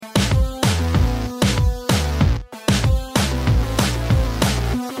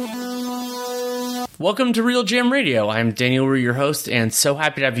Welcome to Real Jam Radio. I'm Daniel Rue, your host, and so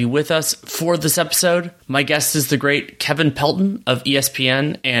happy to have you with us for this episode. My guest is the great Kevin Pelton of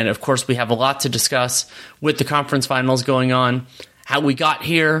ESPN, and of course we have a lot to discuss with the conference finals going on, how we got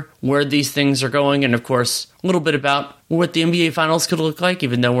here, where these things are going, and of course a little bit about what the NBA finals could look like,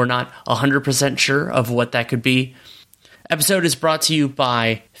 even though we're not 100% sure of what that could be. Episode is brought to you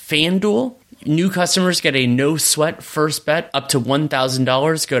by FanDuel. New customers get a no-sweat first bet up to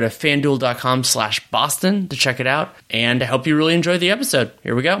 $1,000. Go to FanDuel.com/Boston to check it out. And I hope you really enjoy the episode.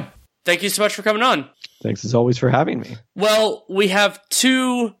 Here we go. Thank you so much for coming on. Thanks as always for having me. Well, we have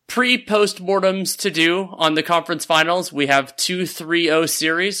two pre-post-mortems to do on the conference finals. We have 2-3-0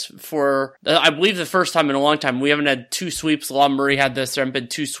 series for, I believe, the first time in a long time. We haven't had two sweeps. Law Murray had this. There haven't been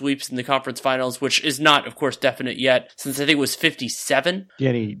two sweeps in the conference finals, which is not, of course, definite yet, since I think it was 57.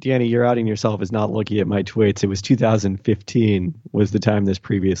 Danny, you're outing yourself as not looking at my tweets. It was 2015 was the time this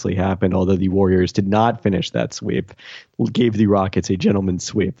previously happened, although the Warriors did not finish that sweep. Gave the Rockets a gentleman's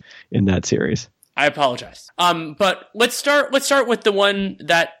sweep in that series. I apologize. But let's start with the one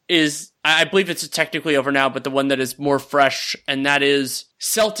that is, I believe it's technically over now, but the one that is more fresh, and that is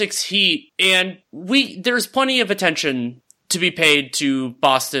Celtics Heat. And there's plenty of attention to be paid to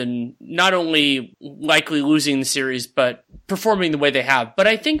Boston, not only likely losing the series, but performing the way they have. But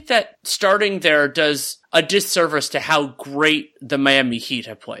I think that starting there does a disservice to how great the Miami Heat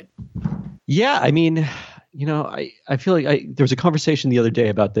have played. Yeah, I mean, you know, I feel like there was a conversation the other day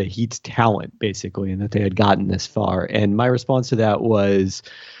about the Heat's talent, basically, and that they had gotten this far. And my response to that was,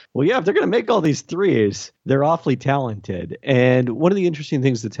 well, yeah, if they're going to make all these threes, they're awfully talented. And one of the interesting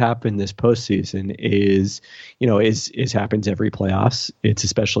things that's happened this postseason is happens every playoffs. It's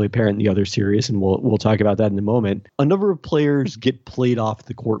especially apparent in the other series, and we'll talk about that in a moment. A number of players get played off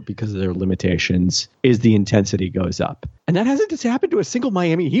the court because of their limitations as the intensity goes up. And that hasn't just happened to a single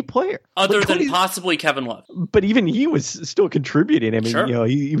Miami Heat player. Other than possibly Kevin Love. But even he was still contributing. I mean, sure.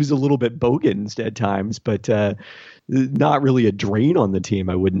 He was a little bit bogan at times, but not really a drain on the team,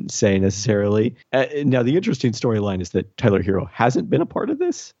 I wouldn't say necessarily. Now, the interesting storyline is that Tyler Hero hasn't been a part of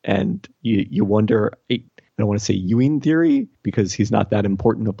this. And you wonder, I don't want to say Ewing theory because he's not that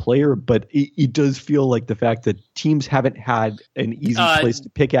important a player, but it does feel like the fact that teams haven't had an easy place to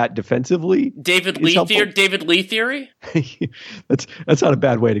pick at defensively. David Lee theory? That's not a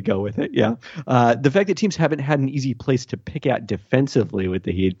bad way to go with it. Yeah. The fact that teams haven't had an easy place to pick at defensively with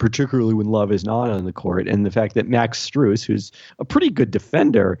the Heat, particularly when Love is not on the court, and the fact that Max Strus, who's a pretty good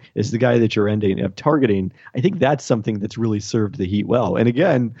defender, is the guy that you're ending up targeting. I think that's something that's really served the Heat well. And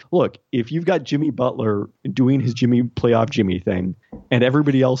again, look, if you've got Jimmy Butler doing his playoff Jimmy thing, and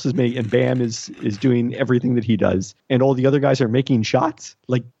everybody else is making, and Bam is doing everything that he does, and all the other guys are making shots,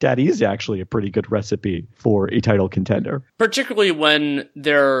 like that is actually a pretty good recipe for a title contender. Particularly when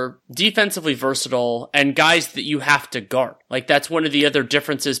they're defensively versatile and guys that you have to guard. Like that's one of the other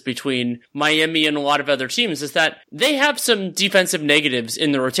differences between Miami and a lot of other teams is that they have some defensive negatives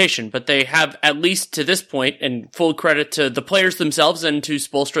in the rotation, but they have, at least to this point, and full credit to the players themselves and to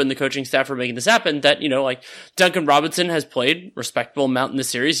Spoelstra and the coaching staff for making this happen, that, like Duncan Robinson has played respectable amount in the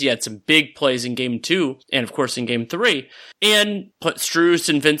series. He had some big plays in game 2 and of course in game 3, and Strus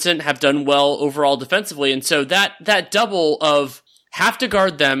and Vincent have done well overall defensively. And so that double of have to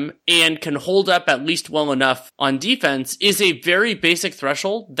guard them and can hold up at least well enough on defense is a very basic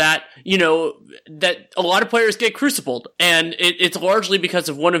threshold that, that a lot of players get crucibled. And it's largely because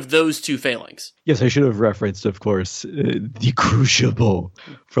of one of those two failings. Yes, I should have referenced, of course, the crucible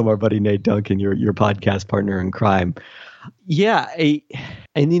from our buddy Nate Duncan, your podcast partner in crime. Yeah, I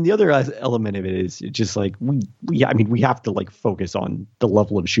mean, the other element of it is just like we have to like focus on the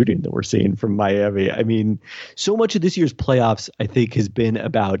level of shooting that we're seeing from Miami. I mean, so much of this year's playoffs, I think, has been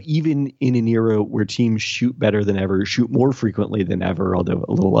about, even in an era where teams shoot better than ever, shoot more frequently than ever, although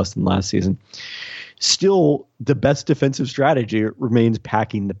a little less than last season. Still, the best defensive strategy remains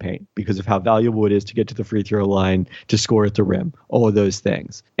packing the paint because of how valuable it is to get to the free throw line, to score at the rim, all of those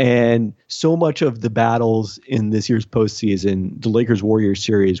things. And so much of the battles in this year's postseason, the Lakers-Warriors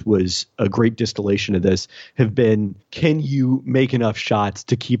series was a great distillation of this, have been, can you make enough shots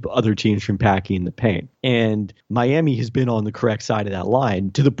to keep other teams from packing the paint? And Miami has been on the correct side of that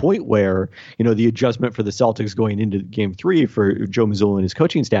line to the point where, the adjustment for the Celtics going into game 3 for Joe Mazzulla and his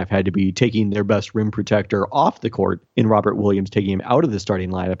coaching staff had to be taking their best rim rim protector off the court in Robert Williams, taking him out of the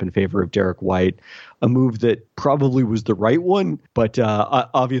starting lineup in favor of Derek White, a move that probably was the right one, but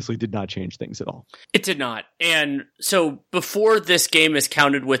obviously did not change things at all. It did not. And so before this game is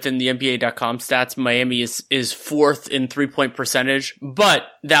counted within the NBA.com stats, Miami is fourth in 3-point percentage, but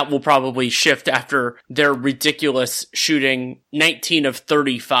that will probably shift after their ridiculous shooting 19 of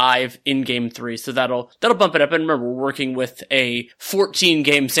 35 in game 3. So that'll bump it up. And remember, we're working with a 14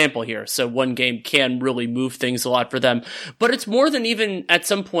 game sample here. So one game can really move things a lot for them, but it's more than even at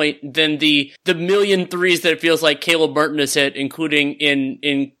some point than the million threes that it feels like Caleb Martin has hit, including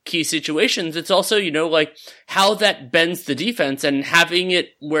in key situations. It's also, like how that bends the defense, and having it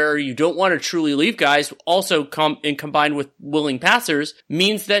where you don't want to truly leave guys also combined with willing passers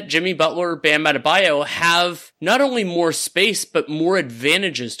means that Jimmy Butler, Bam Adebayo have not only more space, but more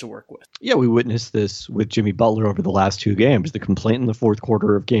advantages to work with. Yeah, we witnessed this with Jimmy Butler over the last 2 games. The complaint in the fourth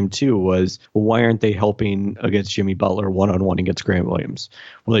quarter of game 2 was, well, why aren't they helping against Jimmy Butler one-on-one against Grant Williams?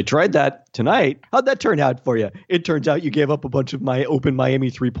 Well, they tried that tonight. How'd that turn out for you? It turns out you gave up a bunch of my open Miami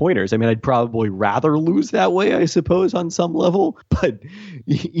 3-pointers. I mean, I'd probably rather lose that way, I suppose, on some level, but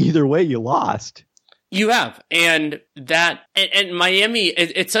either way, you lost. You have. And Miami,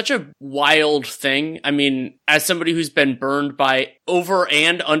 it's such a wild thing. I mean, as somebody who's been burned by over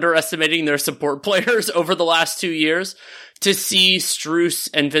and underestimating their support players over the last 2 years, to see Strus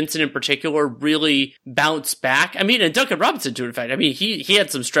and Vincent in particular really bounce back. I mean, and Duncan Robinson too, in fact. I mean, he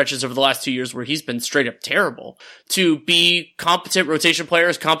had some stretches over the last 2 years where he's been straight up terrible. To be competent rotation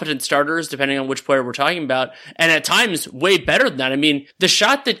players, competent starters, depending on which player we're talking about, and at times way better than that. I mean, the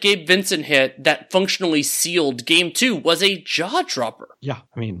shot that Gabe Vincent hit that functionally sealed game 2 was a jaw dropper. Yeah,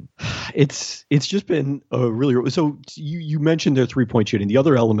 I mean, it's just been a really, so you mentioned their 3-point shooting. The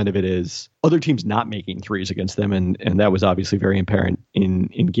other element of it is other teams not making threes against them, and that was obviously very apparent in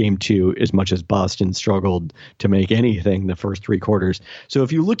game 2, as much as Boston struggled to make anything the first 3 quarters. So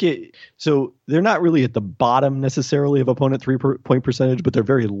if you look at, so they're not really at the bottom necessarily of opponent 3-point percentage, but they're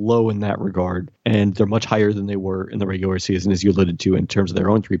very low in that regard, and they're much higher than they were in the regular season, as you alluded to, in terms of their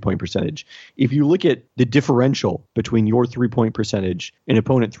own 3-point percentage. If you look at the differential between your 3-point percentage and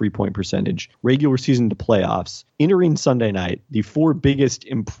opponent 3-point percentage, regular season to playoffs, entering Sunday night, the 4 biggest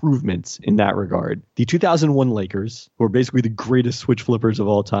improvements in that regard: the 2001 Lakers, who are basically the greatest switch flippers of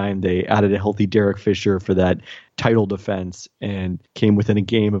all time. They added a healthy Derek Fisher for that title defense and came within a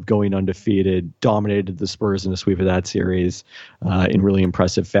game of going undefeated, dominated the Spurs in a sweep of that series in really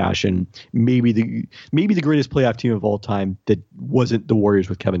impressive fashion. Maybe the greatest playoff team of all time that wasn't the Warriors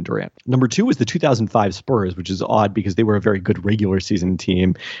with Kevin Durant. Number 2 is the 2005 Spurs, which is odd because they were a very good regular season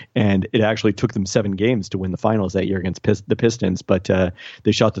team, and it actually took them 7 games to win the finals that year against the Pistons, but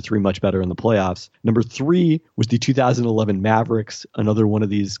they shot the 3 much better in the playoffs. Number 3 was the 2011 Mavericks, another one of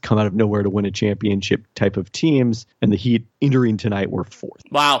these come out of nowhere to win a championship type of teams, and the Heat entering tonight were 4th.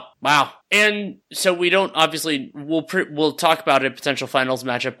 Wow. And so we don't, obviously, we'll talk about a potential finals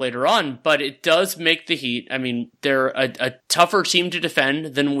matchup later on, but it does make the Heat, I mean, they're a tougher team to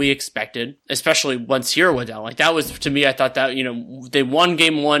defend than we expected, especially once Hero went down. Like, that was, to me, I thought that, they won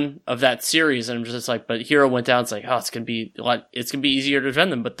game 1 of that series, and I'm just like, but Hero went down, it's like, it's going to be easier to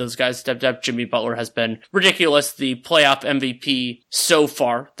defend them, but those guys stepped up. Jimmy Butler has been ridiculous, the playoff MVP so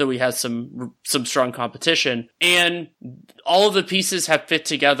far, though he has some strong competition, and all of the pieces have fit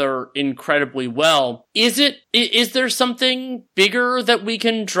together incredibly well. Is there something bigger that we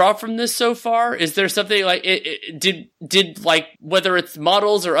can draw from this so far? Is there something like did like, whether it's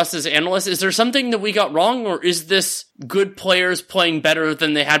models or us as analysts, is there something that we got wrong, or is this good players playing better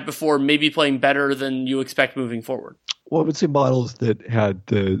than they had before, maybe playing better than you expect moving forward? Well, I would say models that had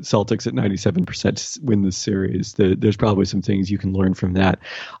the Celtics at 97% to win this series, there's probably some things you can learn from that.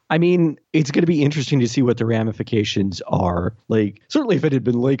 I mean, it's going to be interesting to see what the ramifications are. Like, certainly if it had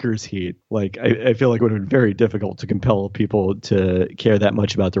been Lakers Heat, like, I feel like it would have been very difficult to compel people to care that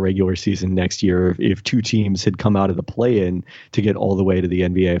much about the regular season next year if 2 teams had come out of the play-in to get all the way to the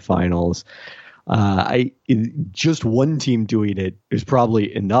NBA Finals. Just one team doing it is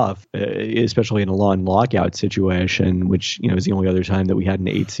probably enough, especially in a long lockout situation, which, is the only other time that we had an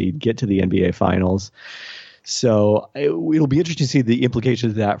 8 seed get to the NBA Finals. So it'll be interesting to see the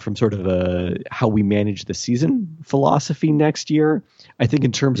implications of that from sort of how we manage the season philosophy next year. I think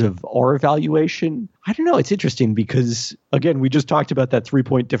in terms of our evaluation, I don't know. It's interesting because, again, we just talked about that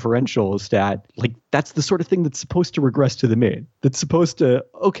 3-point differential stat. Like, that's the sort of thing that's supposed to regress to the mean. That's supposed to,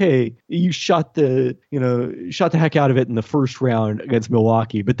 okay, you shot the heck out of it in the first round against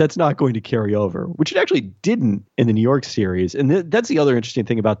Milwaukee, but that's not going to carry over, which it actually didn't in the New York series. And that's the other interesting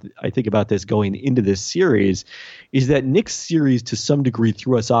thing about this going into this series is that Knicks series to some degree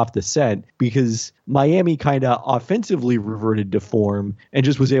threw us off the scent because Miami kind of offensively reverted to form and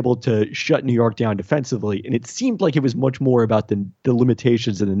just was able to shut New York down defensively. And it seemed like it was much more about the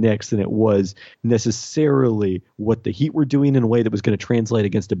limitations of the Knicks than it was necessarily what the Heat were doing in a way that was going to translate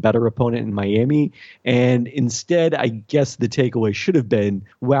against a better opponent in Miami. And instead, I guess the takeaway should have been,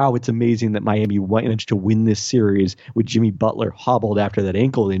 wow, it's amazing that Miami managed to win this series with Jimmy Butler hobbled after that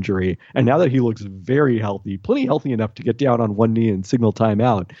ankle injury. And now that he looks very healthy, plenty healthy enough to get down on one knee and signal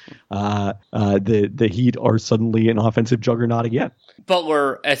timeout, the Heat are suddenly an offensive juggernaut again.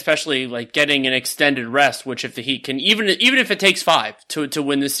 Butler, especially like getting an extended rest, which if the Heat can, even if it takes 5 to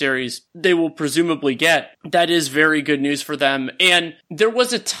win this series, they will presumably get, that is very good news for them. And there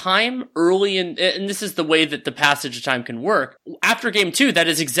was a time early and this is the way that the passage of time can work. After game 2, that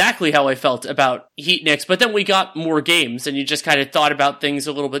is exactly how I felt about Heat Knicks, but then we got more games and you just kind of thought about things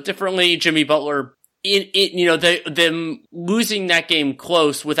a little bit differently. Jimmy Butler, them losing that game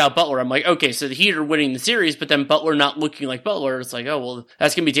close without Butler, I'm like, okay, so the Heat are winning the series, but then Butler not looking like Butler, it's like, oh, well,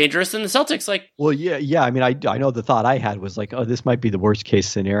 that's going to be dangerous. And the Celtics, like... Well, yeah. I mean, I know the thought I had was like, oh, this might be the worst case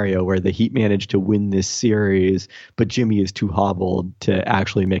scenario where the Heat managed to win this series, but Jimmy is too hobbled to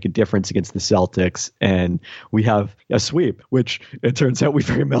actually make a difference against the Celtics. And we have a sweep, which it turns out we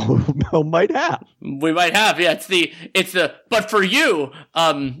very well might have. We might have, yeah. It's the but for you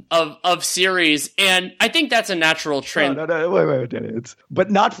of series. And I think that's a natural trend. No, wait. It's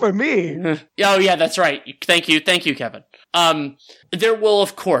but not for me. Oh, yeah, that's right. Thank you, Kevin. There will,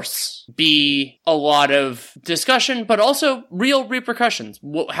 of course, be a lot of discussion, but also real repercussions,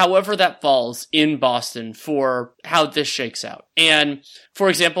 however that falls in Boston for how this shakes out. And, for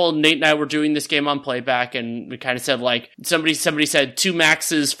example, Nate and I were doing this game on playback, and we kind of said, like, somebody said 2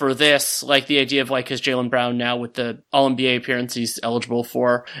 maxes for this, like the idea of, like, because Jaylen Brown now with the All-NBA appearance, he's eligible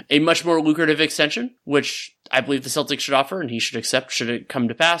for a much more lucrative extension, which I believe the Celtics should offer and he should accept should it come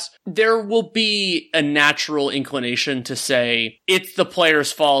to pass. There will be a natural inclination to say it's the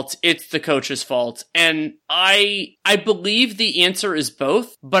player's fault, it's the coach's fault. And I believe the answer is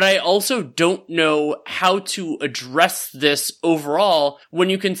both, but I also don't know how to address this overall when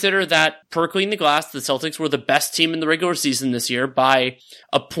you consider that per Clean the Glass, the Celtics were the best team in the regular season this year by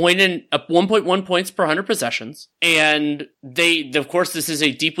 1.1 points per 100 possessions. And of course, this is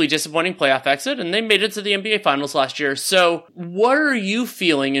a deeply disappointing playoff exit, and they made it to the NBA Finals last year. So what are you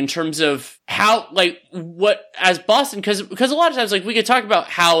feeling in terms of how, like, what, as Boston, because a lot of times, like, we could talk about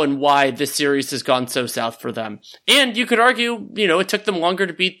how and why this series has gone so south for them. And you could argue, it took them longer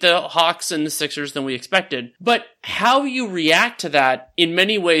to beat the Hawks and the Sixers than we expected. But how you react to that in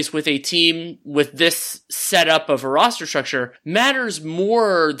many ways with a team with this setup of a roster structure matters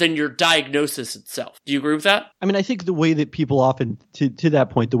more than your diagnosis itself. Do you agree with that? I mean, I think the way that people often, to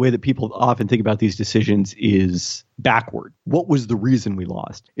that point, the way that people often think about these decisions is backward. What was the reason we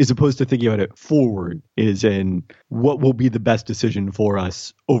lost? As opposed to thinking about it forward, is in what will be the best decision for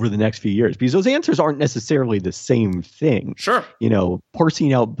us over the next few years? Because those answers aren't necessarily the same thing. Sure.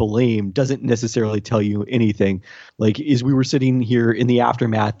 Parsing out blame doesn't necessarily tell you anything. Like, as we were sitting here in the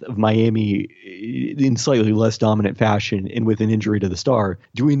aftermath of Miami in slightly less dominant fashion and with an injury to the star,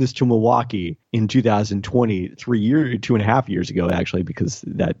 doing this to Milwaukee in 2020, 2.5 years ago, actually, because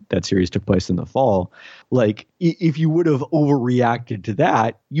that series took place in the fall. Like, if you would have overreacted to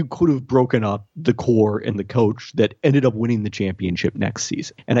that, you could have broken up the core and the coach that ended up winning the championship next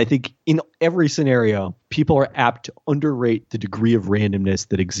season. And I think in every scenario, people are apt to underrate the degree of randomness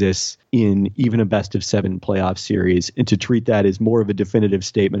that exists in even a best of 7 playoff series and to treat that as more of a definitive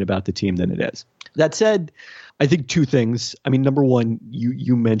statement about the team than it is. That said, I think 2 things. I mean, number one,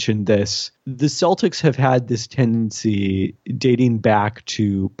 you mentioned this. The Celtics have had this tendency dating back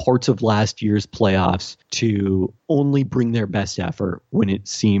to parts of last year's playoffs to only bring their best effort when it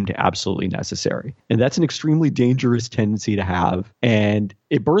seemed absolutely necessary. And that's an extremely dangerous tendency to have. And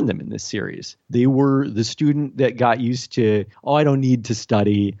it burned them in this series. They were the student that got used to, I don't need to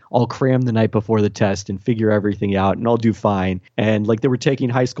study. I'll cram the night before the test and figure everything out and I'll do fine. And like, they were taking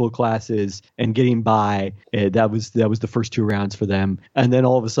high school classes and getting by. That was the first 2 rounds for them. And then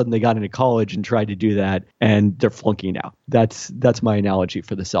all of a sudden they got into college and tried to do that and they're flunking out. That's my analogy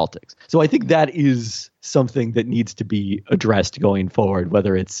for the Celtics. So I think that is something that needs to be addressed going forward,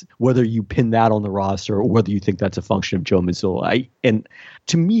 whether you pin that on the roster or whether you think that's a function of Joe Mazzulla. And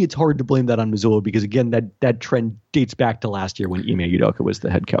to me, it's hard to blame that on Mazzulla because, again, that trend dates back to last year when Ime Udoka was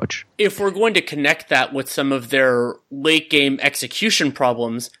the head coach. If we're going to connect that with some of their late game execution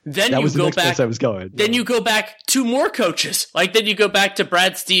problems, then that you go back. I was going. Then you go back to more coaches. Like then you go back to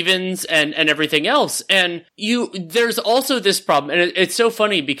Brad Stevens and everything else. And there's also this problem. And it's so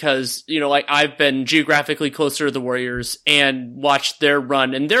funny because, like I've been geographically closer to the Warriors and watched their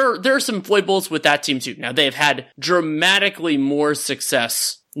run. And there are some foibles with that team too. Now they've had dramatically more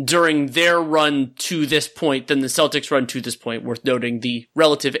success during their run to this point than the Celtics run to this point, worth noting the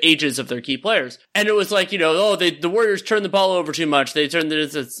relative ages of their key players. And it was like, the Warriors turned the ball over too much. They turned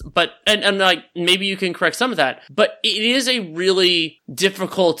and like, maybe you can correct some of that, but it is a really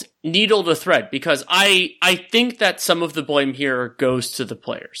difficult needle to thread because I think that some of the blame here goes to the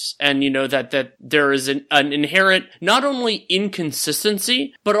players. And that there is an inherent, not only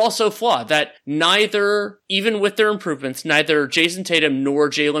inconsistency, but also flaw that neither, even with their improvements, neither Jason Tatum nor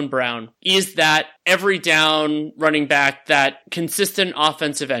Jaylen Brown is that every down running back, that consistent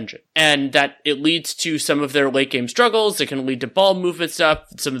offensive engine. And that it leads to some of their late game struggles. It can lead to ball movement stuff,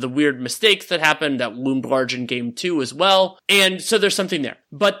 some of the weird mistakes that happened that loomed large in game 2 as well. And so there's something there.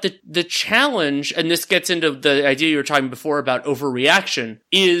 But the challenge, and this gets into the idea you were talking before about overreaction,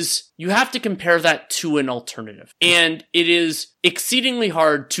 is you have to compare that to an alternative. And it is exceedingly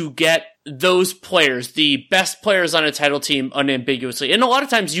hard to get those players, the best players on a title team, unambiguously. And a lot of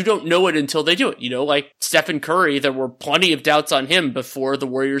times you don't know it until they do it. Like Stephen Curry, there were plenty of doubts on him before the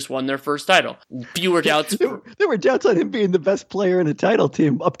Warriors won their first title. Fewer doubts. There were doubts on him being the best player in a title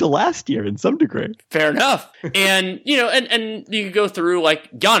team up to last year in some degree. Fair enough. And, and you could go through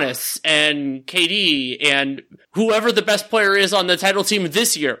like Giannis and KD and whoever the best player is on the title team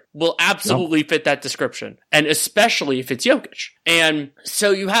this year will absolutely fit that description. And especially if it's Jokic. And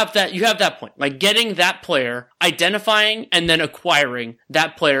so you have that point, like getting that player, identifying and then acquiring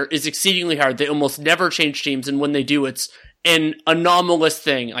that player is exceedingly hard. They almost never change teams. And when they do, it's an anomalous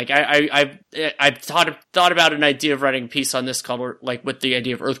thing. Like I've thought about an idea of writing a piece on this called like with the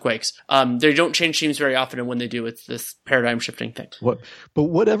idea of earthquakes. They don't change teams very often, and when they do, it's this paradigm shifting thing. But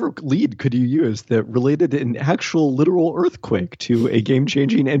whatever lead could you use that related an actual literal earthquake to a game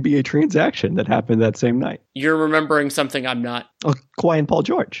changing NBA transaction that happened that same night? You're remembering something I'm not. Oh, Kawhi and Paul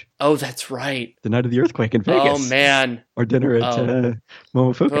George. Oh, that's right. The night of the earthquake in Vegas. Oh man. Our dinner at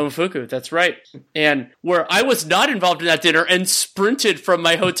Momofuku. Momofuku, that's right. And where I was not involved in that dinner and sprinted from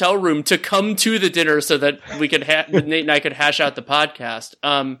my hotel room to come to the dinner so that we could Nate and I could hash out the podcast.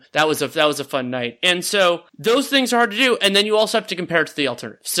 That was a fun night. And so those things are hard to do. And then you also have to compare it to the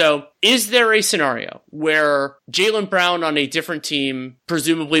alternative. So is there a scenario where Jaylen Brown on a different team,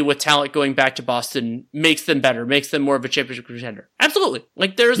 presumably with talent going back to Boston, makes them better, makes them more of a championship contender? Absolutely.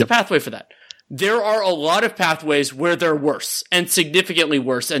 Like there is a pathway for that. There are a lot of pathways where they're worse and significantly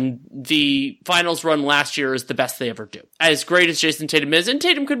worse, and the finals run last year is the best they ever do. As great as Jason Tatum is, and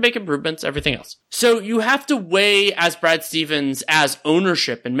Tatum could make improvements, everything else. So you have to weigh, as Brad Stevens, as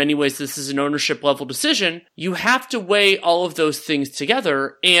ownership, in many ways this is an ownership level decision, you have to weigh all of those things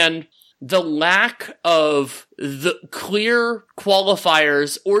together, and the lack of the clear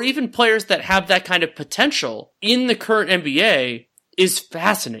qualifiers or even players that have that kind of potential in the current NBA is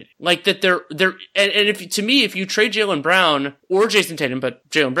fascinating. Like that they're and if you trade Jaylen Brown or Jason Tatum, but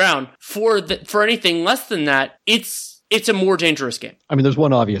Jaylen Brown for anything less than that, it's a more dangerous game. I mean, there's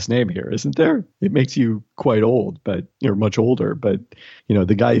one obvious name here, isn't there? It makes you quite old, but you're much older. But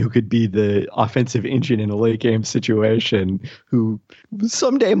the guy who could be the offensive engine in a late game situation, who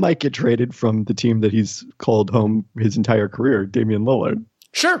someday might get traded from the team that he's called home his entire career, Damian Lillard.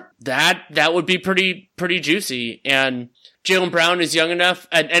 Sure, that would be pretty juicy. And Jaylen Brown is young enough,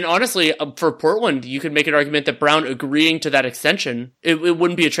 and honestly, for Portland, you could make an argument that Brown agreeing to that extension, it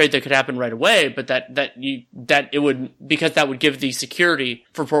wouldn't be a trade that could happen right away, but that it would, because that would give the security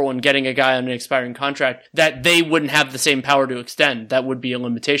for Portland getting a guy on an expiring contract, that they wouldn't have the same power to extend. That would be a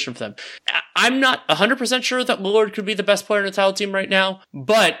limitation for them. I'm not 100% sure that Lillard could be the best player in the title team right now,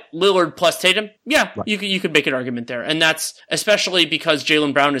 but Lillard plus Tatum, yeah, right. You could make an argument there, and that's especially because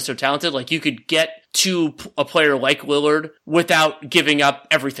Jaylen Brown is so talented. Like you could get to a player like Lillard without giving up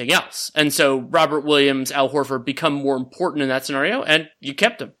everything else. And so Robert Williams, Al Horford become more important in that scenario, and you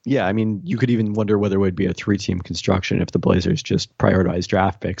kept them. Yeah, I mean, you could even wonder whether it would be a 3-team construction if the Blazers just prioritize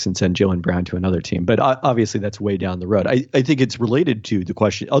draft picks and send Jaylen Brown to another team. But obviously that's way down the road. I think it's related to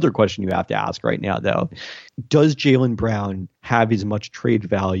the other question you have to ask right now, though. does Jaylen Brown have as much trade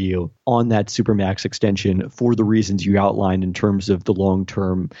value on that Supermax extension for the reasons you outlined in terms of the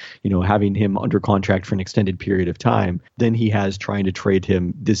long-term, having him under contract for an extended period of time, than he has trying to trade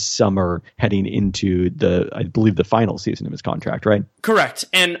him this summer heading into I believe the final season of his contract, right? Correct.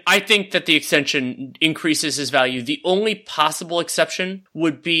 And I think that the extension increases his value. The only possible exception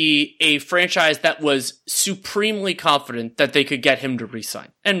would be a franchise that was supremely confident that they could get him to re-sign.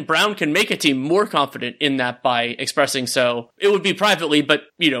 And Brown can make a team more confident in that by expressing so. It would be privately, but,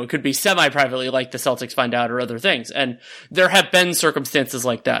 it could be semi-privately like the Celtics find out or other things. And there have been circumstances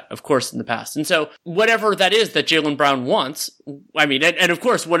like that, of course, in the past. And so whatever that is that Jaylen Brown wants, and of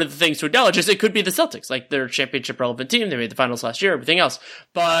course, one of the things to acknowledge is it could be the Celtics, like they're a championship relevant team. They made the finals last year, everything else.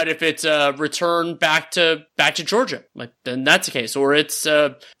 But if it's a return back to Georgia, then that's the case. Or it's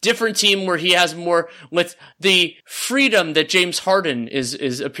a different team where he has more with the freedom that James Harden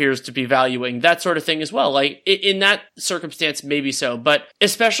appears to be valuing, that sort of thing as well. Like in that circumstance, maybe so, but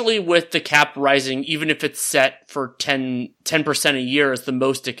especially with the cap rising, even if it's set for 10% a year as the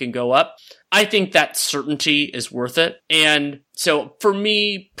most it can go up, I think that certainty is worth it. And so for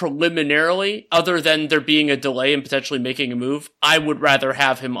me, preliminarily, other than there being a delay in potentially making a move, I would rather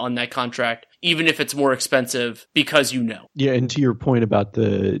have him on that contract, even if it's more expensive, because Yeah, and to your point about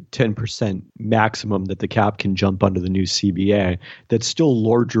the 10% maximum that the cap can jump under the new CBA, that's still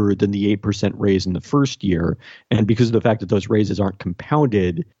larger than the 8% raise in the first year. And because of the fact that those raises aren't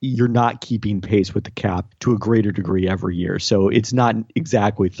compounded, you're not keeping pace with the cap to a greater degree every year. So it's not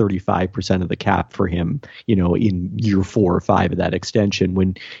exactly 35% of the cap for him, in year 4 or 5 of that extension,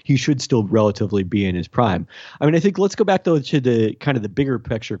 when he should still relatively be in his prime. I think let's go back though to the kind of the bigger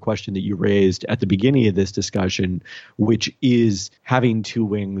picture question that you raised at the beginning of this discussion, which is having two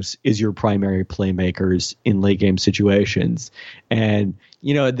wings is your primary playmakers in late game situations. And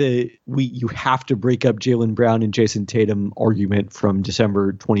you have to break up Jaylen Brown and Jason Tatum argument from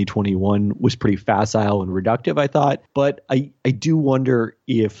December 2021 was pretty facile and reductive, I thought. But I do wonder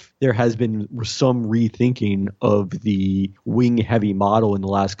if there has been some rethinking of the wing heavy model in the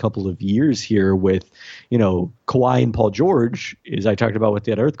last couple of years here with, Kawhi and Paul George, as I talked about with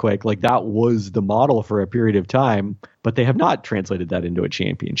that earthquake, like that was the model for a period of time, but they have not translated that into a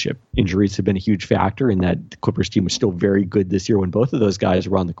championship. Injuries have been a huge factor in that. The Clippers team was still very good this year when both of those guys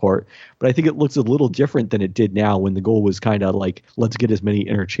were on the court. But I think it looks a little different than it did now when the goal was kind of like, let's get as many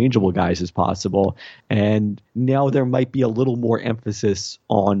interchangeable guys as possible. And now there might be a little more emphasis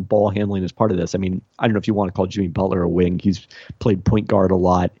on ball handling as part of this. I don't know if you want to call Jimmy Butler a wing. He's played point guard a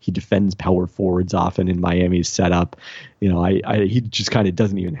lot. He defends power forwards often in Miami's setup. He just kind of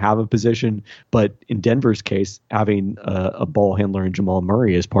doesn't even have a position. But in Denver's case, having a ball handler in Jamal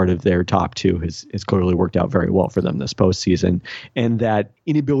Murray as part of their top two has clearly worked out very well for them this postseason. And that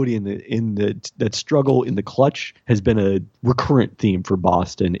inability that struggle in the clutch has been a recurrent theme for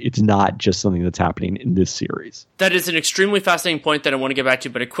Boston. It's not just something that's happening in this series. That is an extremely fascinating point that I want to get back to,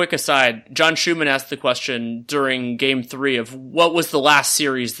 but a quick aside, John Schumann asked the question during Game 3 of what was the last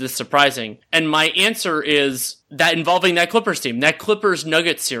series this surprising? And my answer is that involving that Clippers team, that Clippers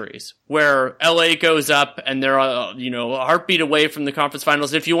Nuggets series, where LA goes up and they're, a heartbeat away from the conference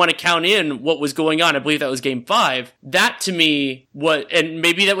finals. If you want to count in what was going on, I believe that was Game 5. That to me, and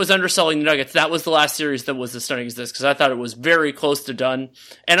maybe that was underselling the Nuggets. That was the last series that was as stunning as this, because I thought it was very close to done.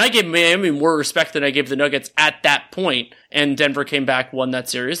 And I gave Miami more respect than I gave the Nuggets at that point. And Denver came back, won that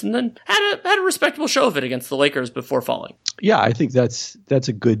series, and then had a respectable show of it against the Lakers before falling. Yeah, I think that's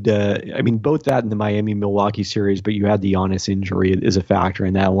a good. Both that and the Miami-Milwaukee series, but you had the Giannis injury is a factor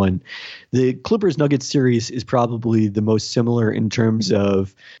in that one. The Clippers-Nuggets series is probably the most similar in terms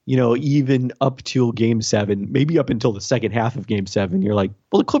of, even up till Game 7, maybe up until the second half of Game 7, you're like,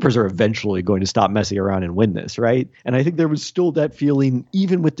 well, the Clippers are eventually going to stop messing around and win this, right? And I think there was still that feeling,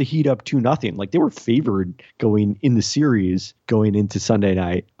 even with the Heat up 2-0, like they were favored going in the series going into Sunday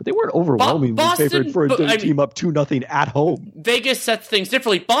night, but they weren't overwhelmingly favored for a team up 2-0 at home. Vegas sets things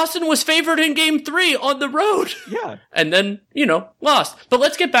differently. Boston was favored in Game 3 on the road. Yeah. And then, lost. But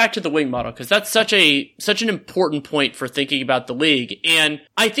let's get back to the wing model, because that's such an important point for thinking about the league. And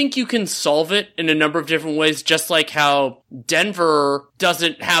I think you can solve it in a number of different ways, just like how Denver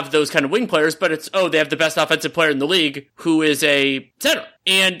doesn't have those kind of wing players, but they have the best offensive player in the league who is a center.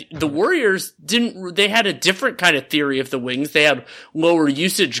 And the Warriors they had a different kind of theory of the wings. They had lower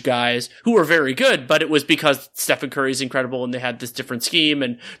usage guys who were very good, but it was because Stephen Curry's incredible and they had this different scheme,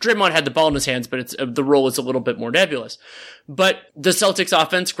 and Draymond had the ball in his hands, but the role is a little bit more nebulous. But the Celtics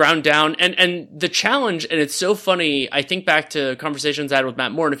offense ground down, and the challenge, and it's so funny, I think back to conversations I had with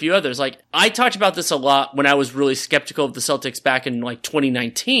Matt Moore and a few others, like I talked about this a lot when I was really skeptical of the Celtics back in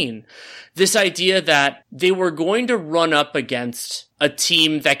 2019, this idea that they were going to run up against a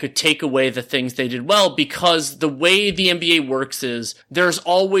team that could take away the things they did well, because the way the NBA works is there's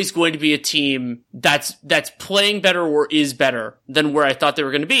always going to be a team that's playing better or is better than where I thought they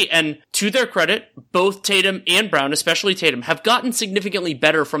were going to be. And to their credit, both Tatum and Brown, especially Tatum, have gotten significantly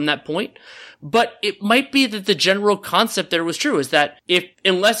better from that point. But it might be that the general concept there was true, is that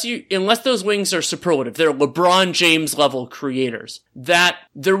unless those wings are superlative, they're LeBron James level creators, that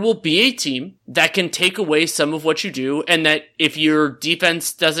there will be a team that can take away some of what you do, and that if your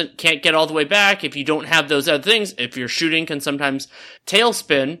defense can't get all the way back, if you don't have those other things, if your shooting can sometimes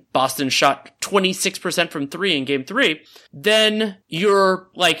tailspin, Boston shot 26% from 3 in game 3, then you're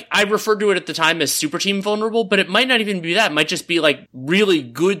like, I referred to it at the time as super team vulnerable, but it might not even be that. It might just be like really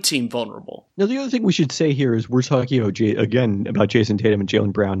good team vulnerable. Now, the other thing we should say here is we're talking about Jason Tatum and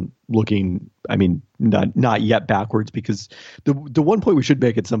Jaylen Brown looking, I mean, not yet backwards, because the one point we should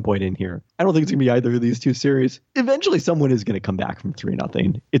make at some point in here, I don't think it's going to be either of these two series. Eventually, someone is going to come back from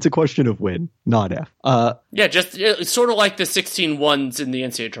 3-0. It's a question of when, not if. It's sort of like the 16-1s in the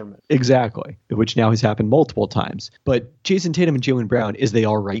NCAA tournament. Exactly, which now has happened multiple times. But Jason Tatum and Jaylen Brown, as they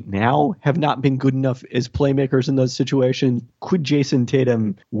are right now, have not been good enough as playmakers in those situations. Could Jason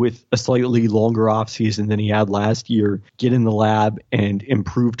Tatum, with a slightly longer offseason than he had last year, get in the lab and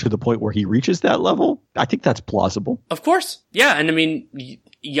improve to the point where he reaches that level? I think that's plausible. Of course. Yeah. And I mean,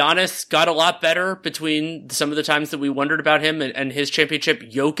 Giannis got a lot better between some of the times that we wondered about him and his championship.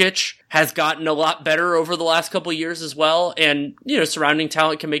 Jokic has gotten a lot better over the last couple of years as well. And, surrounding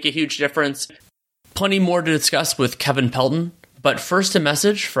talent can make a huge difference. Plenty more to discuss with Kevin Pelton. But first, a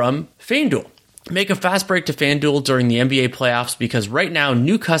message from FanDuel. Make a fast break to FanDuel during the NBA playoffs, because right now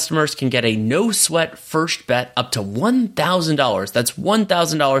new customers can get a no-sweat first bet up to $1,000. That's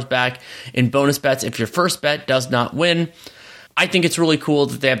 $1,000 back in bonus bets if your first bet does not win. I think it's really cool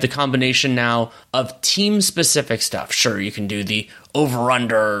that they have the combination now of team-specific stuff. Sure, you can do the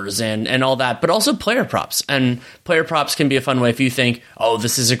over-unders and all that, but also player props. And player props can be a fun way if you think, oh,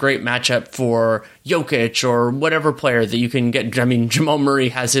 this is a great matchup for Jokic or whatever player that you can get. I mean, Jamal Murray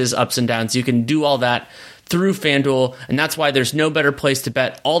has his ups and downs. You can do all that through FanDuel, and that's why there's no better place to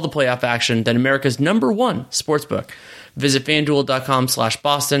bet all the playoff action than America's #1 sportsbook. Visit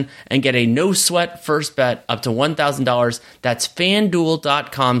FanDuel.com/Boston and get a no-sweat first bet up to $1,000. That's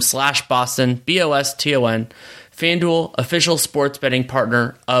FanDuel.com/Boston, BOSTON. FanDuel, official sports betting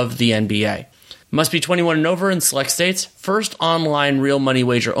partner of the NBA. Must be 21 and over in select states. First online real money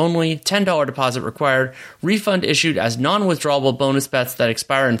wager only. $10 deposit required. Refund issued as non-withdrawable bonus bets that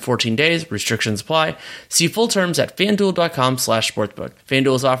expire in 14 days. Restrictions apply. See full terms at FanDuel.com/sportsbook.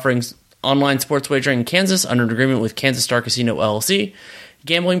 FanDuel is offering online sports wagering in Kansas under an agreement with Kansas Star Casino LLC.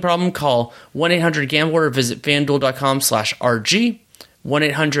 Gambling problem? Call 1-800-GAMBLER or visit FanDuel.com/RG.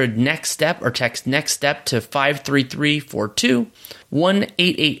 1-800-NEXT-STEP or text NEXT STEP to 53342.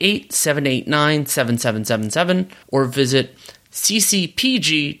 1-888-789-7777 or visit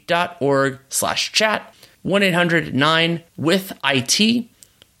ccpg.org/chat. 1-800-9-WITH-IT.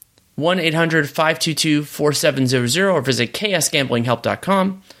 1-800-522-4700 or visit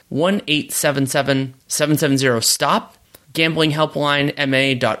ksgamblinghelp.com. 1-877-770-STOP.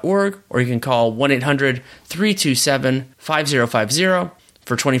 gamblinghelplinema.org, or you can call 1-800-327-5050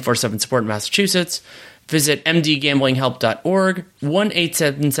 for 24/7 support in Massachusetts. Visit mdgamblinghelp.org,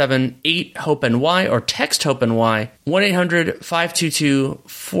 1-877-8-HOPE-NY, or text HOPE-NY,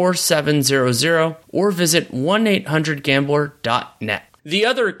 1-800-522-4700, or visit 1-800-GAMBLER.net. The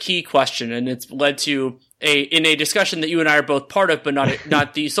other key question, and it's led to in a discussion that you and I are both part of, but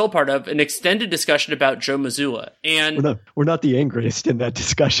not the sole part of, an extended discussion about Joe Mazzulla. And we're not the angriest in that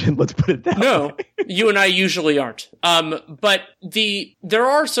discussion. Let's put it that way. No, you and I usually aren't. But there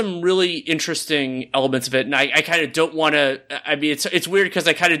are some really interesting elements of it, and I kind of don't want to. I mean, it's weird because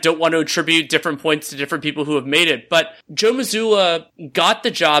I kind of don't want to attribute different points to different people who have made it. But Joe Mazzulla got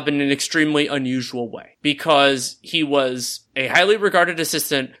the job in an extremely unusual way, because he was a highly regarded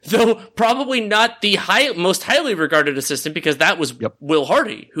assistant, though probably not the most highly regarded assistant, because that was Will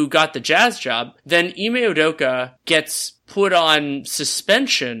Hardy, who got the Jazz job. Then Ime Udoka gets put on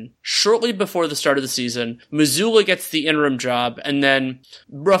suspension shortly before the start of the season. Mazzulla gets the interim job, and then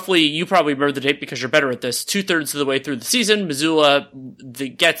roughly, you probably remember the date because you're better at this, 2/3 of the way through the season, Mazzulla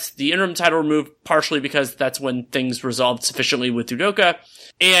gets the interim title removed, partially because that's when things resolved sufficiently with Udoka,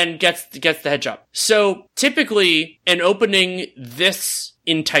 and gets the head job. So typically, an opening this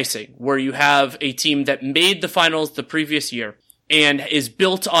enticing, where you have a team that made the finals the previous year and is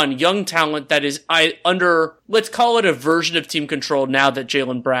built on young talent that is under, let's call it a version of team control now that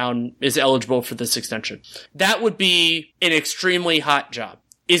Jaylen Brown is eligible for this extension. That would be an extremely hot job.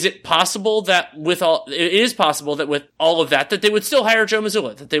 Is it possible that it is possible that with all of that they would still hire Joe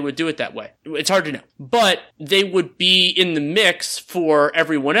Mazzulla, that they would do it that way? It's hard to know. But they would be in the mix for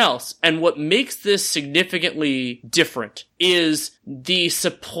everyone else. And what makes this significantly different is the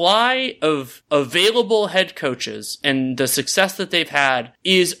supply of available head coaches and the success that they've had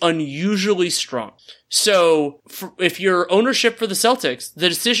is unusually strong. So if you're ownership for the Celtics, the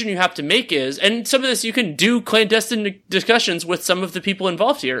decision you have to make is, and some of this you can do clandestine discussions with some of the people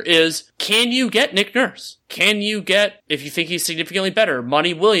involved here, is can you get Nick Nurse? Can you get, if you think he's significantly better,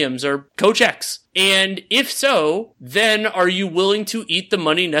 Monty Williams or Coach X? And if so, then are you willing to eat the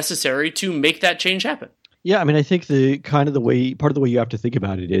money necessary to make that change happen? Yeah, I mean, I think part of the way you have to think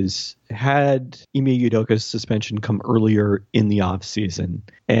about it is, had Ime Udoka's suspension come earlier in the offseason,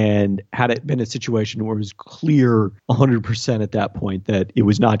 and had it been a situation where it was clear 100% at that point that it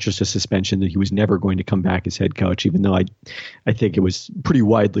was not just a suspension, that he was never going to come back as head coach, even though I think it was pretty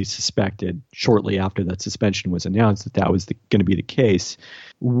widely suspected shortly after that suspension was announced that was going to be the case,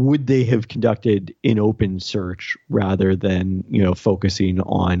 would they have conducted an open search rather than, focusing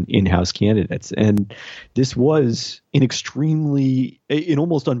on in-house candidates? And this was an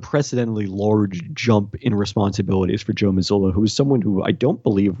almost unprecedentedly large jump in responsibilities for Joe Mazzulla, who was someone who I don't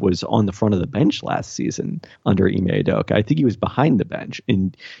believe was on the front of the bench last season under Ime Udoka. I think he was behind the bench,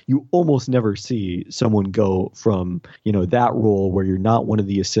 and you almost never see someone go from, that role where you're not one of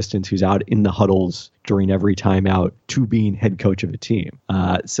the assistants who's out in the huddles during every timeout to being head coach of a team.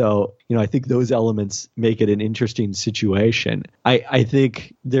 So I think those elements make it an interesting situation. I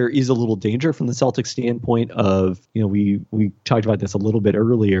think there is a little danger from the Celtics standpoint of, we talked about this a little bit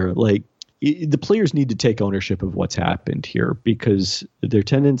earlier, like the players need to take ownership of what's happened here, because their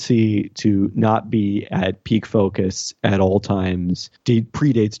tendency to not be at peak focus at all times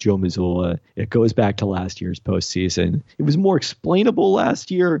predates Joe Mazzulla. It goes back to last year's postseason. It was more explainable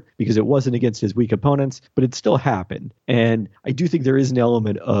last year because it wasn't against his weak opponents, but it still happened. And I do think there is an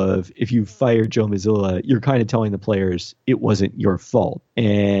element of, if you fire Joe Mazzulla, you're kind of telling the players it wasn't your fault.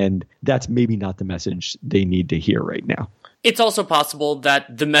 And that's maybe not the message they need to hear right now. It's also possible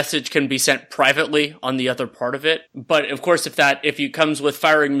that the message can be sent privately on the other part of it. But of course, if it comes with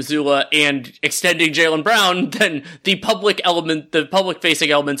firing Mazzulla and extending Jaylen Brown, then the public facing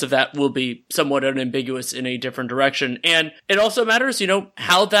elements of that will be somewhat unambiguous in a different direction. And it also matters,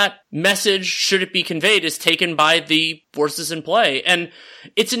 how that message, should it be conveyed, is taken by the forces in play. And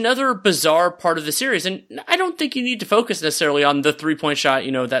it's another bizarre part of the series. And I don't think you need to focus necessarily on the 3-point shot,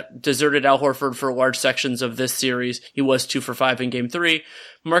 that deserted Al Horford for large sections of this series. He was 2 for 5 in game 3.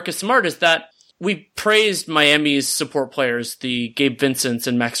 Marcus Smart, is that we praised Miami's support players, the Gabe Vincents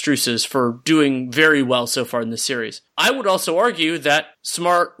and Max Struses, for doing very well so far in this series. I would also argue that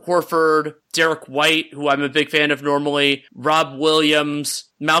Smart, Horford, Derek White, who I'm a big fan of normally, Rob Williams,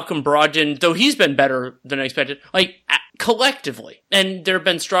 Malcolm Brogdon, though he's been better than I expected, collectively, and there have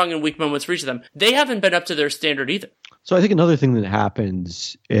been strong and weak moments for each of them, they haven't been up to their standard either. So I think another thing that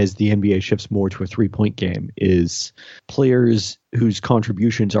happens as the NBA shifts more to a 3-point game is players whose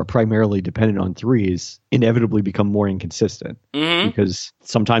contributions are primarily dependent on threes inevitably become more inconsistent, because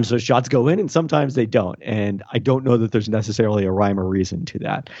sometimes those shots go in and sometimes they don't. And I don't know that there's necessarily a rhyme or reason to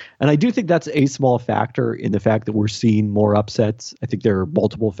that. And I do think that's a small factor in the fact that we're seeing more upsets. I think there are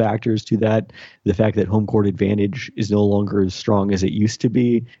multiple factors to that. The fact that home court advantage is no longer as strong as it used to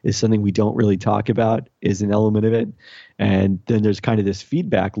be is something we don't really talk about, is an element of it. And then there's kind of this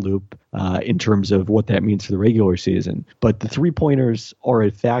feedback loop in terms of what that means for the regular season. But the 3-pointers are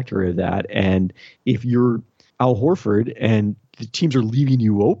a factor of that. And if you're Al Horford and the teams are leaving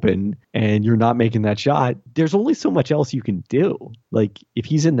you open and you're not making that shot, there's only so much else you can do. Like, if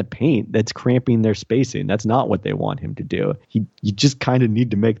he's in the paint, that's cramping their spacing. That's not what they want him to do. You just kind of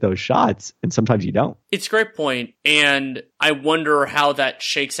need to make those shots, and sometimes you don't. It's a great point, and I wonder how that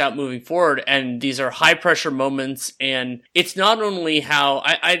shakes out moving forward. And these are high pressure moments, and it's not only how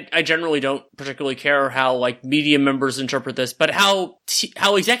I generally don't particularly care how media members interpret this, but how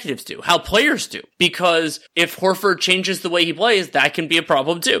executives do, how players do. Because if Horford changes the way he plays, that can be a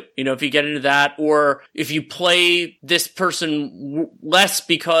problem too. If you get into that, or if you play this person less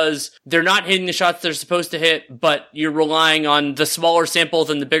because they're not hitting the shots they're supposed to hit, but you're relying on the smaller sample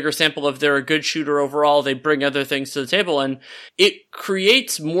than the bigger sample of they're a good shooter overall, they bring other things to the table. one, it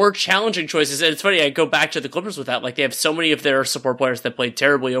creates more challenging choices. And it's funny, I go back to the Clippers with that. Like, they have so many of their support players that played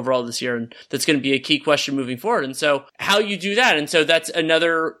terribly overall this year, and that's going to be a key question moving forward. And so how you do that. And so that's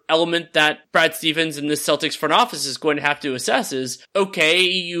another element that Brad Stevens and the Celtics front office is going to have to assess is, okay,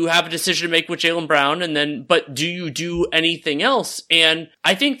 you have a decision to make with Jaylen Brown, and then, but do you do anything else? And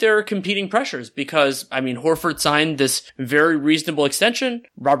I think there are competing pressures because, I mean, Horford signed this very reasonable extension.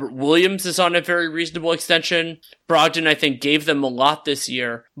 Robert Williams is on a very reasonable extension. Brogdon, I think, gave them a lot this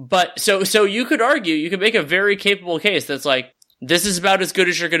year. But so you could argue, you could make a very capable case that's like, this is about as good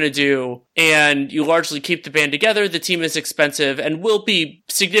as you're going to do, and you largely keep the band together. The team is expensive and will be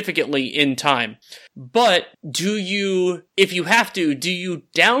significantly in time. But do you, if you have to, do you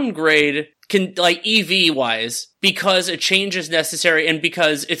downgrade, like EV wise, because a change is necessary and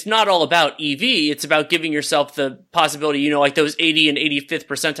because it's not all about EV, it's about giving yourself the possibility, you know, like those 80 and 85th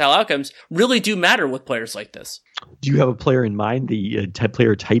percentile outcomes really do matter with players like this. Do you have a player in mind,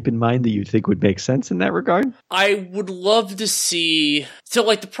 player type in mind that you think would make sense in that regard? I would love to see. So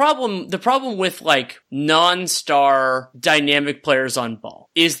like the problem with like non-star dynamic players on ball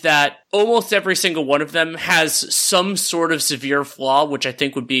is that almost every single one of them has some sort of severe flaw, which I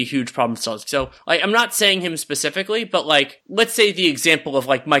think would be a huge problem for Celtics. So like, I'm not saying him specifically, but like, let's say the example of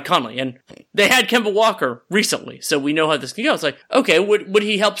like Mike Conley, and they had Kemba Walker recently, so we know how this can go. It's like, okay, would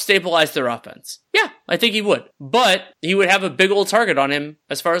he help stabilize their offense? Yeah, I think he would. But he would have a big old target on him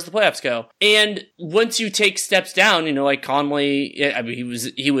as far as the playoffs go. And once you take steps down, you know, like Conley, I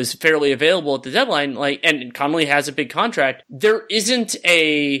mean, he was fairly available at the deadline, like, and Conley has a big contract. There isn't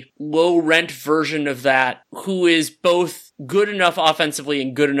a low rent version of that who is both good enough offensively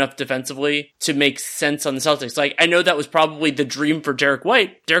and good enough defensively to make sense on the Celtics. Like, I know that was probably the dream for Derek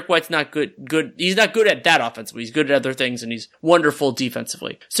White. Derek White's not good. He's not good at that offensively. He's good at other things, and he's wonderful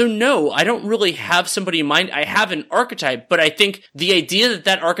defensively. So no, I don't really have somebody in mind. I have an archetype, but I think the idea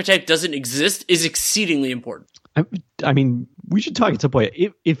that archetype doesn't exist is exceedingly important. I mean, we should talk at some point.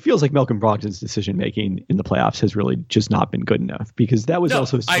 It feels like Malcolm Brogdon's decision-making in the playoffs has really just not been good enough, because that was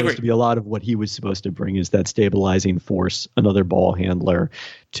also supposed to be a lot of what he was supposed to bring, is that stabilizing force, another ball handler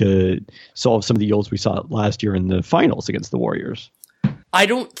to solve some of the ills we saw last year in the finals against the Warriors. I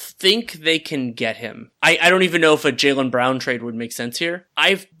don't think they can get him. I don't even know if a Jaylen Brown trade would make sense here.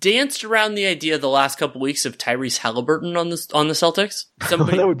 I've danced around the idea the last couple weeks of Tyrese Halliburton on the Celtics.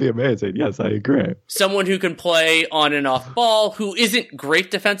 Somebody, that would be amazing. Yes, I agree. Someone who can play on and off ball, who isn't great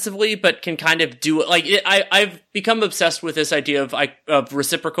defensively, but can kind of do it. Like, I've become obsessed with this idea of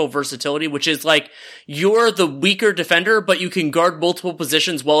reciprocal versatility, which is like, you're the weaker defender, but you can guard multiple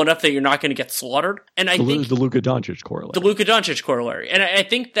positions well enough that you're not going to get slaughtered. And I think the Luka Doncic corollary. And I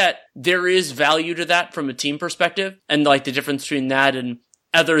think that there is value to that from a team perspective, and like the difference between that and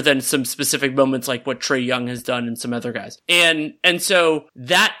other than some specific moments like what Trae Young has done and some other guys. And so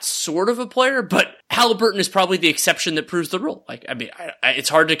that sort of a player, but Halliburton is probably the exception that proves the rule. Like, I mean, it's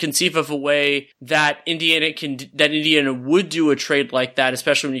hard to conceive of a way that Indiana would do a trade like that,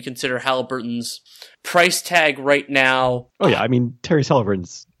 especially when you consider Halliburton's price tag right now. Oh yeah, I mean, Tyrese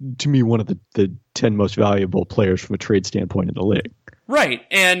Halliburton's, to me, one of the 10 most valuable players from a trade standpoint in the league. Right.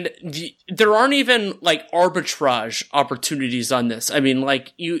 And there aren't even like arbitrage opportunities on this. I mean,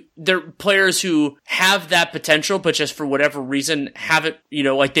 like there are players who have that potential, but just for whatever reason haven't, you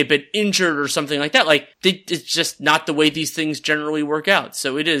know, like they've been injured or something like that. Like it's just not the way these things generally work out.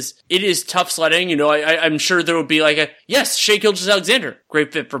 So it is tough sledding. You know, I'm sure there would be like yes, Shai Gilgeous-Alexander,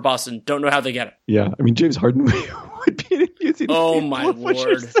 great fit for Boston. Don't know how they get it. Yeah. I mean, James Harden would be an amusing. Oh my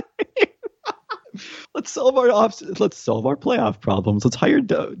Lord. Let's solve our playoff problems. Let's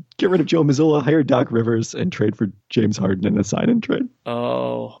get rid of Joe Mazzulla, hire Doc Rivers, and trade for James Harden in a sign-and trade.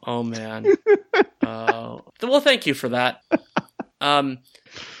 Oh man. Well, thank you for that.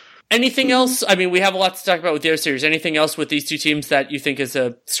 Anything else? I mean, we have a lot to talk about with the other series. Anything else with these two teams that you think is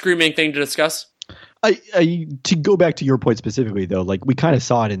a screaming thing to discuss? To go back to your point specifically, though, like we kind of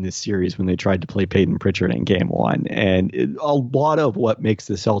saw it in this series when they tried to play Peyton Pritchard in game one. And a lot of what makes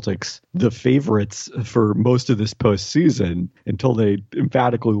the Celtics the favorites for most of this postseason, until they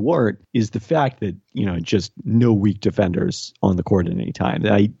emphatically weren't, is the fact that, you know, just no weak defenders on the court at any time.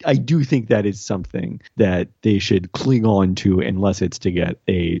 I do think that is something that they should cling on to, unless it's to get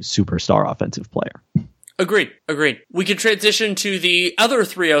a superstar offensive player. Agreed. We can transition to the other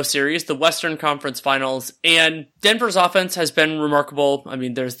 3-0 series, the Western Conference Finals, and Denver's offense has been remarkable. I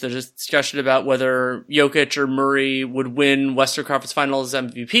mean, there's discussion about whether Jokic or Murray would win Western Conference Finals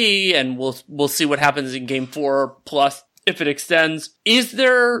MVP, and we'll see what happens in Game 4 plus. if it extends. Is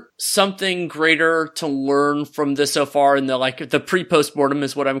there something greater to learn from this so far in the pre-postmortem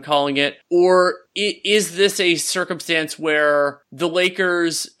is what I'm calling it? Or is this a circumstance where the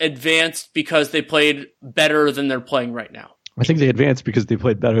Lakers advanced because they played better than they're playing right now? I think they advanced because they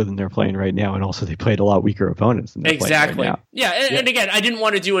played better than they're playing right now, and also they played a lot weaker opponents than they're playing right now. Yeah, and again, I didn't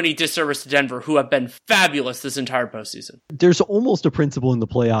want to do any disservice to Denver, who have been fabulous this entire postseason. There's almost a principle in the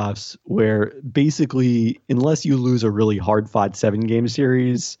playoffs where basically, unless you lose a really hard-fought 7-game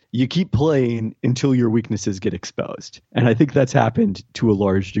series, you keep playing until your weaknesses get exposed. And I think that's happened to a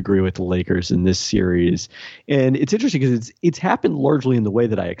large degree with the Lakers in this series. And it's interesting because it's happened largely in the way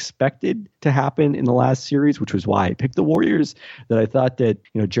that I expected to happen in the last series, which was why I picked the Warriors. That I thought that,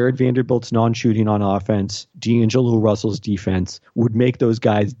 Jared Vanderbilt's non-shooting on offense, D'Angelo Russell's defense would make those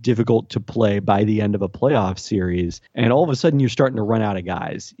guys difficult to play by the end of a playoff series. And all of a sudden you're starting to run out of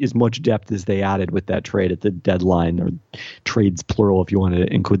guys, as much depth as they added with that trade at the deadline, or trades plural if you want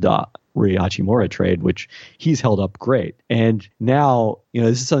to include the Rui Hachimura trade, which he's held up great. And now,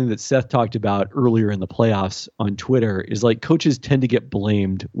 this is something that Seth talked about earlier in the playoffs on Twitter, is like coaches tend to get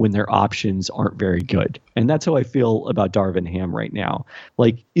blamed when their options aren't very good. And that's how I feel about Darvin Ham right now.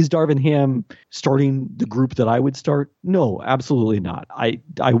 Like, is Darvin Ham starting the group that I would start? No, absolutely not.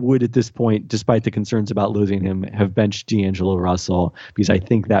 I would at this point, despite the concerns about losing him, have benched D'Angelo Russell, because I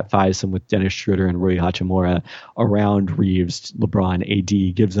think that fivesome with Dennis Schroeder and Rui Hachimura around Reeves, LeBron,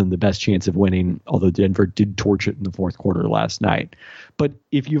 AD gives them the best chance of winning, although Denver did torch it in the fourth quarter last night. But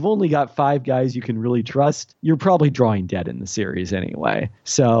if you've only got 5 guys you can really trust, you're probably drawing dead in the series anyway.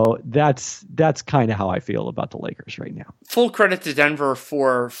 So that's kind of how I feel about the Lakers right now. Full credit to Denver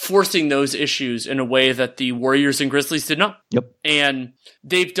for forcing those issues in a way that the Warriors and Grizzlies did not. Yep. And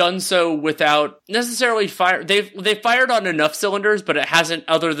they've done so without necessarily fire. They've fired on enough cylinders, but it hasn't,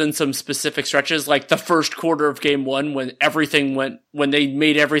 other than some specific stretches, like the first quarter of game 1 when they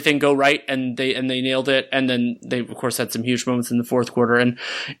made everything go right and they nailed it. And then they, of course, had some huge moments in the fourth quarter. And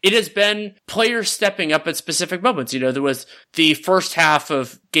it has been players stepping up at specific moments. There was the first half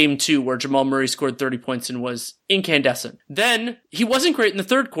of game 2 where Jamal Murray scored 30 points and was incandescent. Then he wasn't great in the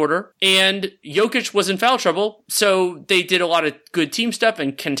third quarter, and Jokic was in foul trouble. So they did a lot of good team stuff,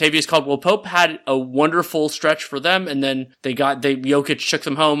 and Kentavious Caldwell-Pope had a wonderful stretch for them. And then Jokic took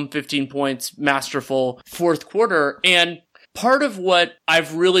them home, 15 points, masterful fourth quarter. And part of what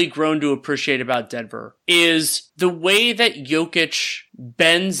I've really grown to appreciate about Denver is the way that Jokic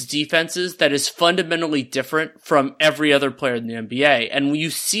bends defenses that is fundamentally different from every other player in the NBA. And you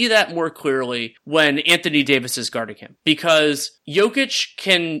see that more clearly when Anthony Davis is guarding him, because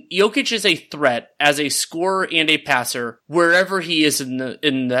Jokic is a threat as a scorer and a passer wherever he is in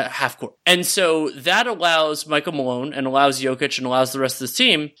the half court. And so that allows Michael Malone and allows Jokic and allows the rest of the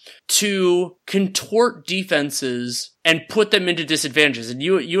team to contort defenses and put them into disadvantages. And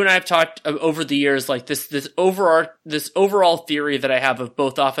you and I have talked over the years, like this overall theory that I have of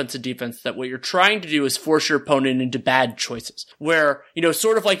both offense and defense, that what you're trying to do is force your opponent into bad choices, where,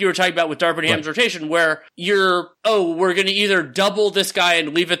 sort of like you were talking about with Darvin Ham's rotation, where we're going to either double this guy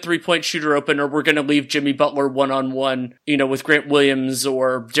and leave a 3-point shooter open, or we're going to leave Jimmy Butler one-on-one, with Grant Williams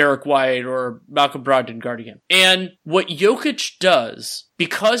or Derek White or Malcolm Brogdon guarding him. And what Jokic does,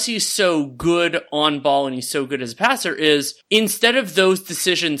 because he's so good on ball and he's so good as a passer, is instead of those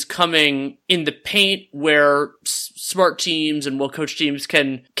decisions coming in the paint where smart teams and well-coached teams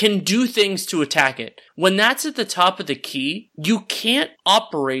can do things to attack it, when that's at the top of the key, you can't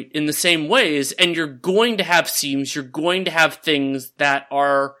operate in the same ways, and you're going to have seams, you're going to have things that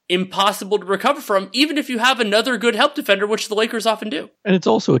are impossible to recover from, even if you have another good help defender, which the Lakers often do. And it's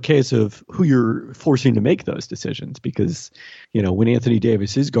also a case of who you're forcing to make those decisions, because, when Anthony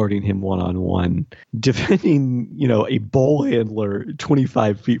Davis is guarding him one-on-one, defending, a ball handler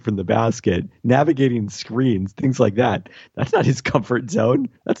 25 feet from the basket, navigating screens, things like that, that's not his comfort zone.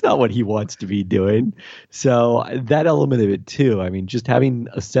 That's not what he wants to be doing. So that element of it too, just having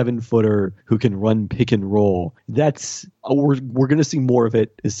a 7-footer who can run pick and roll, that's, we're going to see more of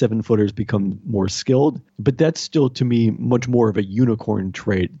it as 7-footers become more skilled, but that's still, to me, much more of a unicorn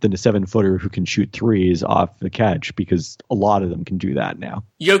trait than a 7-footer who can shoot threes off the catch, because a lot of them can do that now.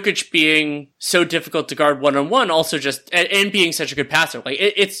 Jokic being so difficult to guard one-on-one also just, and being such a good passer. Like,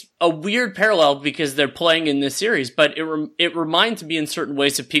 it's a weird parallel because they're playing in this series, but it reminds me in certain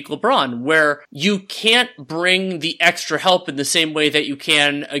ways of peak LeBron, where you can't bring the extra help in the same way that you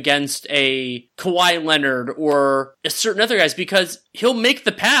can against a Kawhi Leonard or certain other guys, because he'll make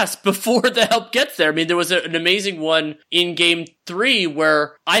the pass before the help gets there. I mean, there was an amazing one in game 3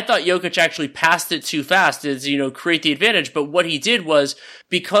 where I thought Jokic actually passed it too fast to, create the advantage. But what he did was,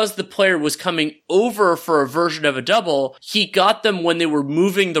 because the player was coming over for a version of a double, he got them when they were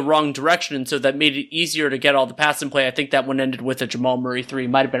moving the wrong direction. And so that made it easier to get all the pass and play. I think that one ended with a Jamal Murray 3,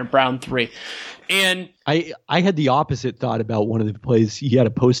 might have been a Brown 3. And I had the opposite thought about one of the plays. He had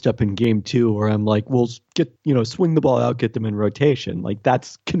a post up in game 2 where I'm like, well, swing the ball out, get them in rotation. Like,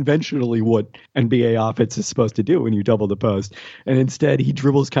 that's conventionally what NBA offense is supposed to do when you double the post. And instead he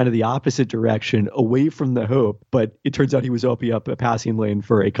dribbles kind of the opposite direction away from the hoop. But it turns out he was opening up a passing lane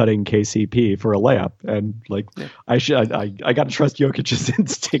for a cutting KCP for a layup. And I got to trust Jokic's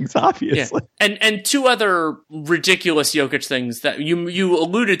instincts, obviously. Yeah. And two other ridiculous Jokic things that you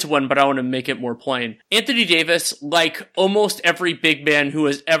alluded to one, but I want to make it more plain. Anthony Davis, like almost every big man who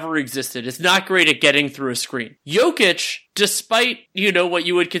has ever existed, is not great at getting through a screen. Jokic, despite, what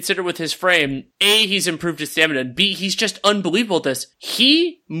you would consider with his frame, A, he's improved his stamina, and B, he's just unbelievable at this.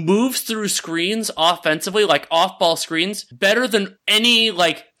 He moves through screens offensively, like off-ball screens, better than any,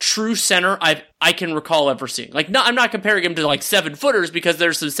 true center I can recall ever seeing. I'm not comparing him to 7-footers, because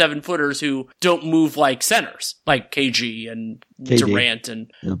there's some 7-footers who don't move like centers, like KG and Durant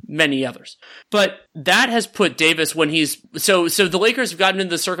and many others. But that has put Davis when he's so the Lakers have gotten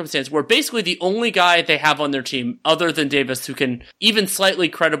into the circumstance where basically the only guy they have on their team other than Davis who can even slightly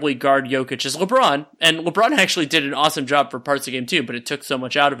credibly guard Jokic is LeBron. And LeBron actually did an awesome job for parts of game 2, but it took so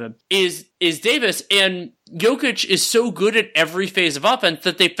much out of him. Is Davis, and Jokic is so good at every phase of offense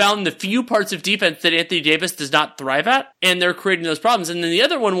that they found the few parts of defense that Anthony Davis does not thrive at, and they're creating those problems. And then the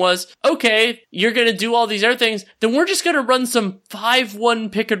other one was, okay, you're going to do all these other things, then we're just going to run some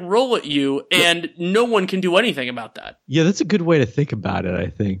 5-1 pick and roll at you, and no one can do anything about that. Yeah, that's a good way to think about it, I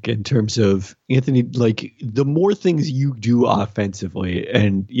think, in terms of Anthony, the more things you do offensively,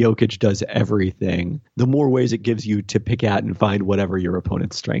 and Jokic does everything, the more ways it gives you to pick at and find whatever your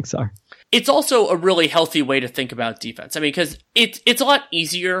opponent's strengths are. It's also a really healthy way to think about defense. I mean, because it's a lot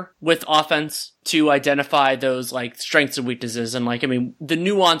easier with offense to identify those strengths and weaknesses. And the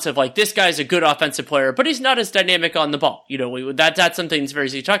nuance of this guy's a good offensive player, but he's not as dynamic on the ball. That's something that's very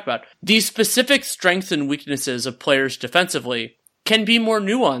easy to talk about. These specific strengths and weaknesses of players defensively can be more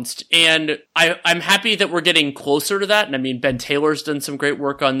nuanced. And I'm happy that we're getting closer to that. And Ben Taylor's done some great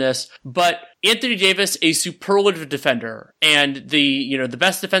work on this, but Anthony Davis, a superlative defender, and the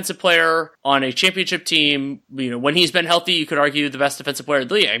best defensive player on a championship team. When he's been healthy, you could argue the best defensive player of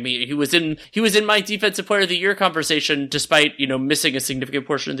the league. He was in my defensive player of the year conversation, despite missing a significant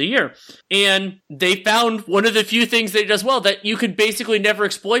portion of the year. And they found one of the few things that he does well that you could basically never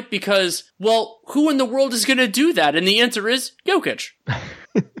exploit because, well, who in the world is going to do that? And the answer is Jokic.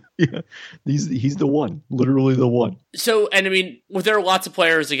 Yeah, he's the one, literally the one. So, and there are lots of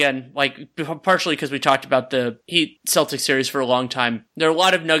players, again, partially because we talked about the Heat Celtics series for a long time. There are a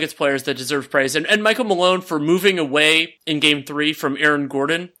lot of Nuggets players that deserve praise. And Michael Malone for moving away in game 3 from Aaron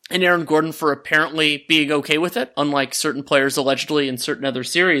Gordon, and Aaron Gordon for apparently being okay with it, unlike certain players allegedly in certain other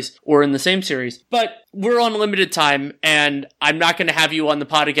series or in the same series. But we're on limited time, and I'm not going to have you on the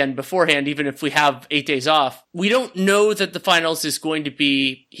pod again beforehand, even if we have 8 days off. We don't know that the finals is going to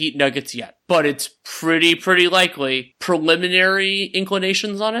be Heat Nuggets yet, but it's pretty likely. Preliminary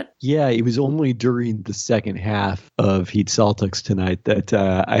inclinations on it? Yeah, it was only during the second half of Heat Celtics tonight that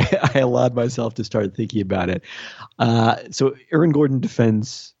I allowed myself to start thinking about it. So Aaron Gordon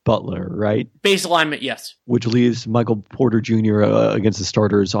defends Butler, right? Base alignment, yes. Which leaves Michael Porter Jr. Against the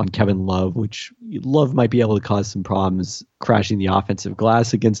starters on Kevin Love, which Love might be able to cause some problems crashing the offensive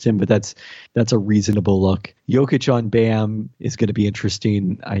glass against him, but that's a reasonable look. Jokic on Bam is going to be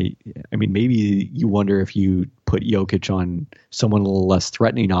interesting. I mean, maybe you wonder if you put Jokic on someone a little less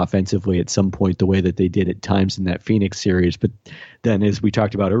threatening offensively at some point, the way that they did at times in that Phoenix series. But then, as we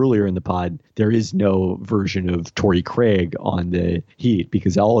talked about earlier in the pod, there is no version of Torrey Craig on the Heat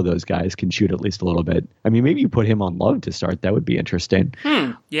because all of those guys can shoot at least a little bit. I mean, maybe you put him on Love to start. That would be interesting.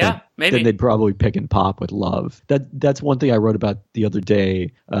 Yeah, maybe. Then they'd probably pick and pop with Love. That's one thing I wrote about the other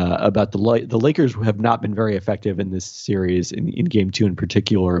day about the Lakers have not been very effective in this series, in game 2 in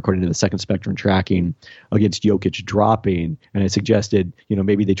particular, according to the Second Spectrum tracking, against Jokic dropping. And I suggested,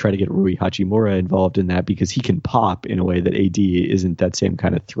 maybe they try to get Rui Hachimura involved in that because he can pop in a way that AD isn't that same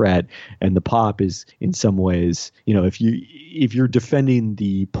kind of threat. And the pop is in some ways, if you're defending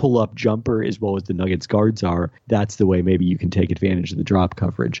the pull-up jumper as well as the Nuggets guards are, that's the way maybe you can take advantage of the drop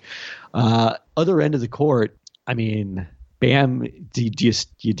coverage. Other end of the court, Bam, do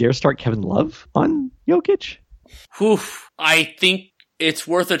you dare start Kevin Love on Jokic? I think it's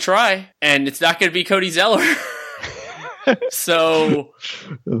worth a try, and it's not going to be Cody Zeller. So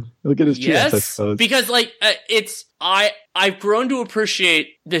look at his chance, I suppose. Because I've grown to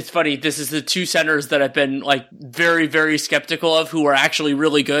appreciate. It's funny. This is the two centers that I've been like very, very skeptical of, who are actually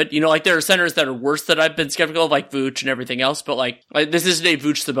really good. Like there are centers that are worse that I've been skeptical of, like Vooch and everything else. But like this isn't a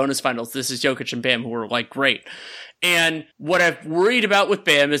Vooch the bonus finals. This is Jokic and Bam, who are like great. And what I've worried about with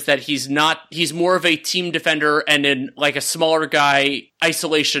Bam is that he's more of a team defender and in like a smaller guy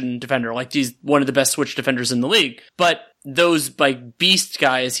isolation defender. Like he's one of the best switch defenders in the league. But those like beast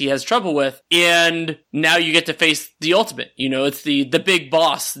guys he has trouble with, and now you get to face the ultimate. It's the big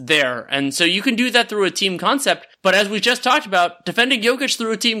boss there. And so you can do that through a team concept. But as we just talked about, defending Jokic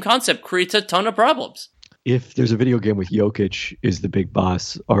through a team concept creates a ton of problems. If there's a video game with Jokic is the big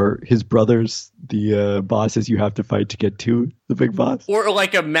boss, are his brothers the bosses you have to fight to get to the big boss? Or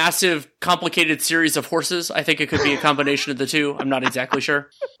like a massive, complicated series of horses. I think it could be a combination of the two. I'm not exactly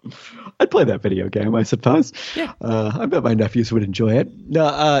sure. I'd play that video game, I suppose. Yeah. I bet my nephews would enjoy it.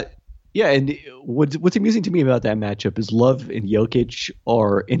 No, yeah, and what's amusing to me about that matchup is Love and Jokic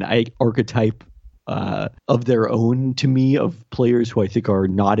are an archetype of their own to me, of players who I think are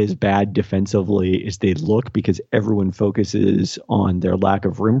not as bad defensively as they look, because everyone focuses on their lack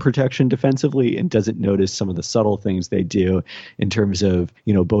of rim protection defensively and doesn't notice some of the subtle things they do in terms of,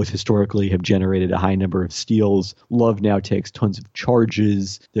 both historically have generated a high number of steals. Love now takes tons of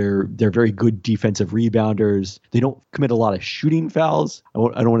charges. They're very good defensive rebounders. They don't commit a lot of shooting fouls. I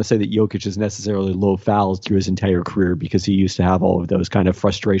don't want to say that Jokic is necessarily low fouls through his entire career, because he used to have all of those kind of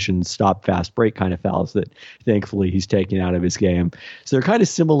frustration, stop, fast break kind of fouls that thankfully he's taken out of his game. So they're kind of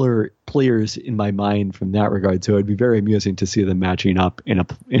similar players in my mind from that regard. So it'd be very amusing to see them matching up in an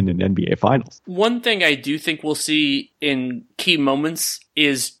NBA Finals. One thing I do think we'll see in key moments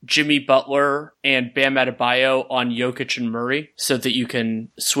is Jimmy Butler and Bam Adebayo on Jokic and Murray, so that you can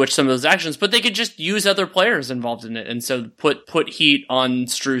switch some of those actions, but they could just use other players involved in it. And so put heat on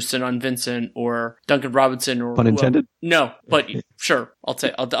Strus and on Vincent or Duncan Robinson or pun intended? No, but sure. I'll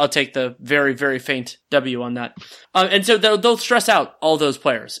take the very, very faint W on that. And so they'll stress out all those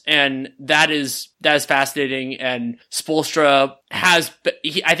players. And that is fascinating. And Spoelstra I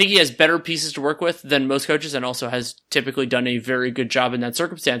think he has better pieces to work with than most coaches, and also has typically done a very good job in that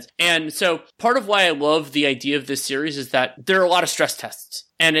circumstance. And so part of why I love the idea of this series is that there are a lot of stress tests.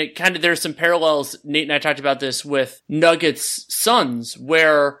 And there's some parallels. Nate and I talked about this with Nuggets Suns,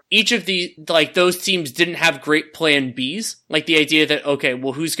 where each of those teams didn't have great plan Bs. Like the idea that, okay,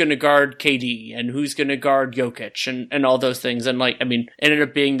 well, who's going to guard KD and who's going to guard Jokic and all those things. And it ended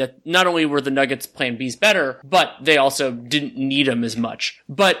up being that not only were the Nuggets plan Bs better, but they also didn't need them as much.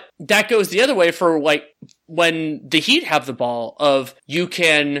 But that goes the other way for when the Heat have the ball, of you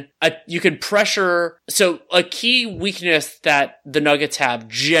can pressure. So a key weakness that the Nuggets have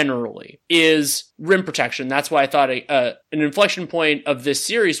generally is rim protection. That's why I thought an inflection point of this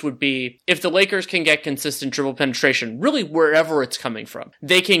series would be if the Lakers can get consistent dribble penetration, really wherever it's coming from.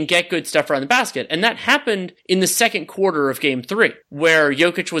 They can get good stuff around the basket. And that happened in the second quarter of Game 3, where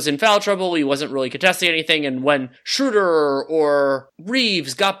Jokic was in foul trouble. He wasn't really contesting anything. And when Schroeder or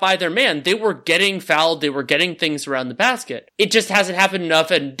Reeves got by their man, they were getting fouled. They were getting things around the basket. It just hasn't happened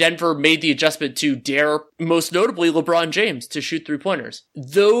enough, and Denver made the adjustment to dare, most notably, LeBron James to shoot three-pointers.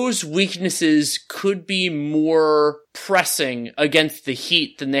 Those weaknesses could be more pressing against the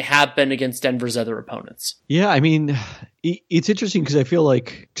Heat than they have been against Denver's other opponents. Yeah, it's interesting because I feel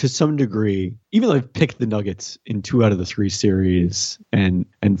like to some degree, even though I've picked the Nuggets in 2 out of the 3 series and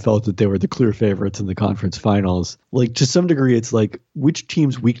felt that they were the clear favorites in the conference finals, like to some degree, it's like which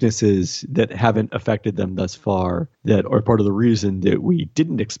team's weaknesses that haven't affected them thus far, that are part of the reason that we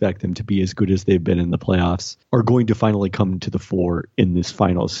didn't expect them to be as good as they've been in the playoffs, are going to finally come to the fore in this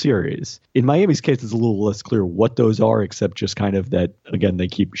final series. In Miami's case, it's a little less clear what those are, except just kind of that, again, they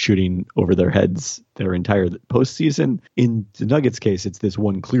keep shooting over their heads their entire postseason. In the Nuggets case, it's this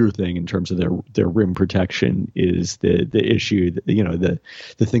one clear thing in terms of their rim protection is the issue, the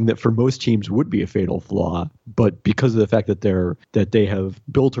thing that for most teams would be a fatal flaw, but because of the fact that they have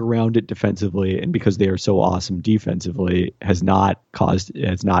built around it defensively, and because they are so awesome defensively, has not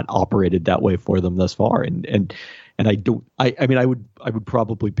operated that way for them thus far. And I would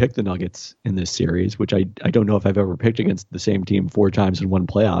probably pick the Nuggets in this series, which I don't know if I've ever picked against the same team 4 times in one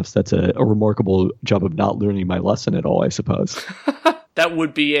playoffs. That's a remarkable job of not learning my lesson at all, I suppose. that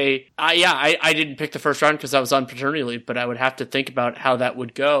would be I didn't pick the first round because I was on paternity leave, but I would have to think about how that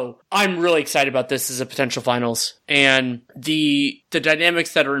would go. I'm really excited about this as a potential finals and the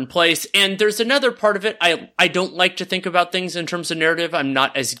dynamics that are in place. And there's another part of it. I don't like to think about things in terms of narrative. I'm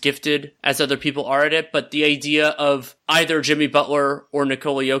not as gifted as other people are at it, but the idea of either Jimmy Butler or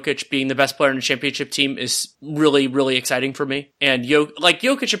Nikola Jokic being the best player in a championship team is really, really exciting for me. And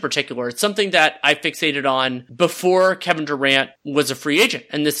Jokic in particular, it's something that I fixated on before Kevin Durant was a free agent.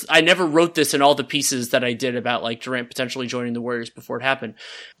 And I never wrote this in all the pieces that I did about like Durant potentially joining the Warriors before it happened.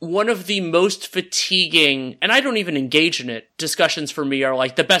 One of the most fatiguing, and I don't even engage in it, discussions for me are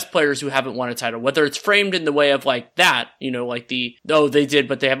like the best players who haven't won a title, whether it's framed in the way of like that, like they did,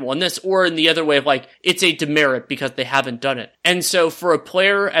 but they haven't won this, or in the other way of like, it's a demerit because they haven't done it. And so for a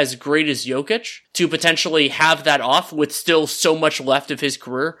player as great as Jokic to potentially have that off with still so much left of his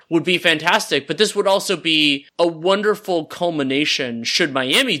career would be fantastic. But this would also be a wonderful culmination, should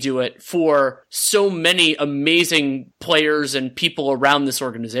Miami do it, for so many amazing players and people around this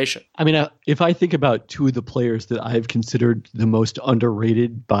organization. I mean, if I think about two of the players that I've considered the most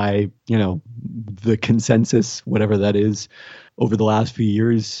underrated by, the consensus, whatever that is, over the last few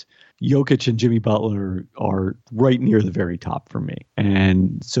years, Jokic and Jimmy Butler are right near the very top for me.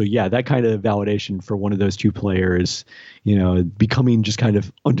 And so, yeah, that kind of validation for one of those two players, becoming just kind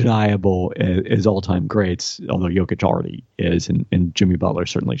of undeniable as all-time greats, although Jokic already is, and Jimmy Butler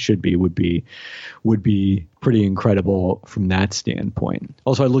certainly should be, would be pretty incredible from that standpoint.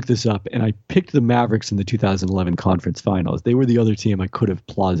 Also, I looked this up, and I picked the Mavericks in the 2011 conference finals. They were the other team I could have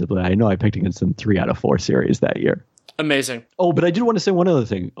plausibly. I know I picked against them 3 out of 4 series that year. Amazing. Oh, but I did want to say one other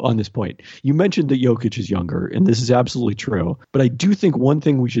thing on this point. You mentioned that Jokic is younger, and this is absolutely true. But I do think one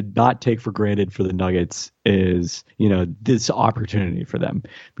thing we should not take for granted for the Nuggets is, this opportunity for them.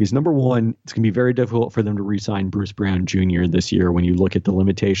 Because number one, it's going to be very difficult for them to re-sign Bruce Brown Jr. this year when you look at the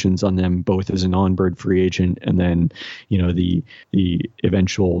limitations on them, both as an on-bird free agent and then, the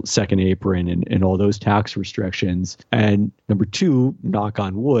eventual second apron and all those tax restrictions. And number two, knock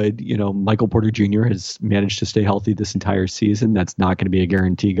on wood, Michael Porter Jr. has managed to stay healthy this entire season. That's not going to be a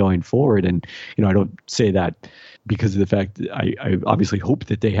guarantee going forward. And, I don't say that because of the fact that I obviously hope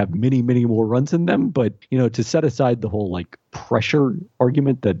that they have many, many more runs in them. But, to set aside the whole like pressure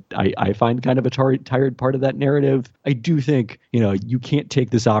argument that I find kind of a tired part of that narrative, I do think, you can't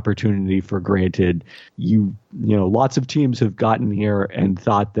take this opportunity for granted. Lots of teams have gotten here and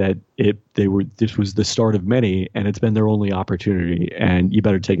thought that this was the start of many, and it's been their only opportunity, and you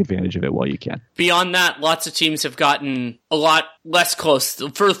better take advantage of it while you can. Beyond that, lots of teams have gotten a lot less close,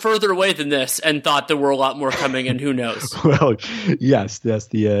 further away than this, and thought there were a lot more coming, and who knows? Well, yes, that's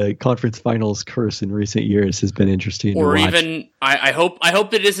the conference finals curse in recent years has been interesting. Or to watch. Even, I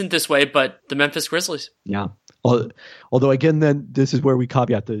hope it isn't this way, but the Memphis Grizzlies. Yeah. Although, again, then this is where we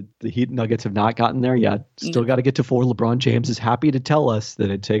caveat the Heat Nuggets have not gotten there yet. Still got to get to 4. LeBron James is happy to tell us that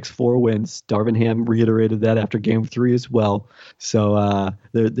it takes 4 wins. Darvin Ham reiterated that after Game 3 as well. So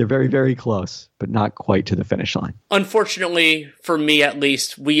they're very, very close, but not quite to the finish line. Unfortunately, for me at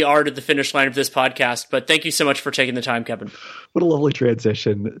least, we are to the finish line of this podcast. But thank you so much for taking the time, Kevin. What a lovely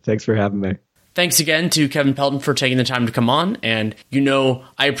transition. Thanks for having me. Thanks again to Kevin Pelton for taking the time to come on. And,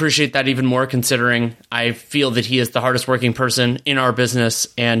 I appreciate that even more considering I feel that he is the hardest working person in our business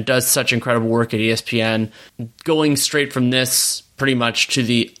and does such incredible work at ESPN. Going straight from this pretty much to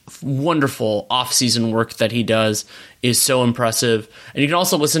the wonderful off-season work that he does is so impressive. And you can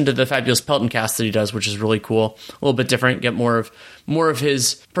also listen to the fabulous Pelton cast that he does, which is really cool. A little bit different, get more of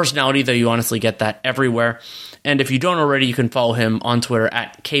his personality, though you honestly get that everywhere. And if you don't already, you can follow him on Twitter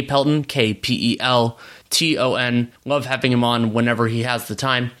at kpelton, KPELTON. Love having him on whenever he has the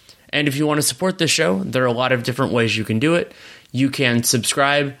time. And if you want to support this show, there are a lot of different ways you can do it. You can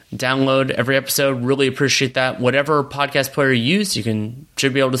subscribe, download every episode. Really appreciate that. Whatever podcast player you use,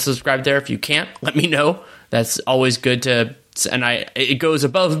 should be able to subscribe there. If you can't, let me know. That's always good to, and it goes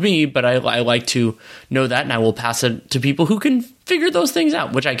above me, but I like to know that, and I will pass it to people who can figure those things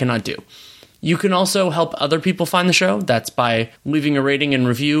out, which I cannot do. You can also help other people find the show. That's by leaving a rating and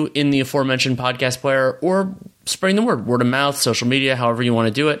review in the aforementioned podcast player or spreading the word of mouth, social media, however you want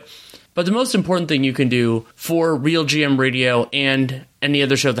to do it. But the most important thing you can do for Real GM Radio and any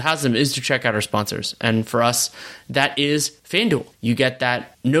other show that has them is to check out our sponsors. And for us, that is FanDuel. You get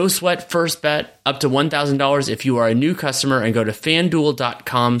that no sweat first bet up to $1,000 if you are a new customer and go to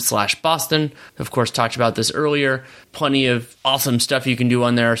FanDuel.com/Boston. Of course, talked about this earlier. Plenty of awesome stuff you can do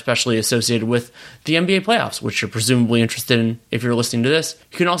on there, especially associated with the NBA playoffs, which you're presumably interested in if you're listening to this.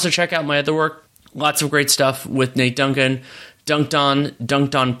 You can also check out my other work. Lots of great stuff with Nate Duncan,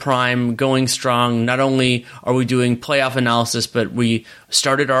 Dunked on Prime, going strong. Not only are we doing playoff analysis, but we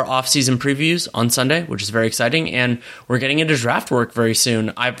started our off-season previews on Sunday, which is very exciting, and we're getting into draft work very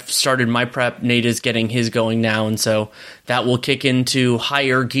soon. I've started my prep. Nate is getting his going now, and so that will kick into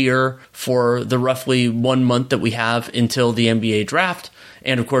higher gear for the roughly 1 month that we have until the NBA draft.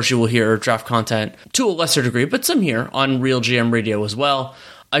 And of course, you will hear draft content to a lesser degree, but some here on Real GM Radio as well.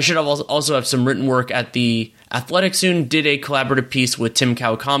 I should also have some written work at The Athletic soon. Did a collaborative piece with Tim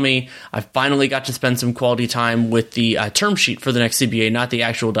Kawakami. I finally got to spend some quality time with the term sheet for the next CBA, not the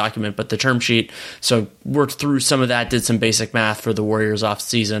actual document, but the term sheet. So worked through some of that, did some basic math for the Warriors off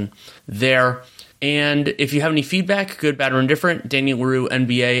season there. And if you have any feedback, good, bad, or indifferent,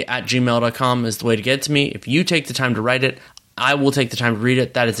 DanielLaRueNBA@gmail.com is the way to get it to me. If you take the time to write it, I will take the time to read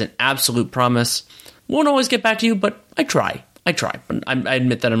it. That is an absolute promise. Won't always get back to you, but I try. But I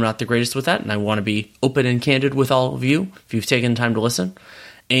admit that I'm not the greatest with that, and I want to be open and candid with all of you if you've taken time to listen.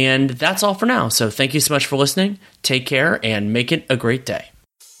 And that's all for now. So thank you so much for listening. Take care, and make it a great day.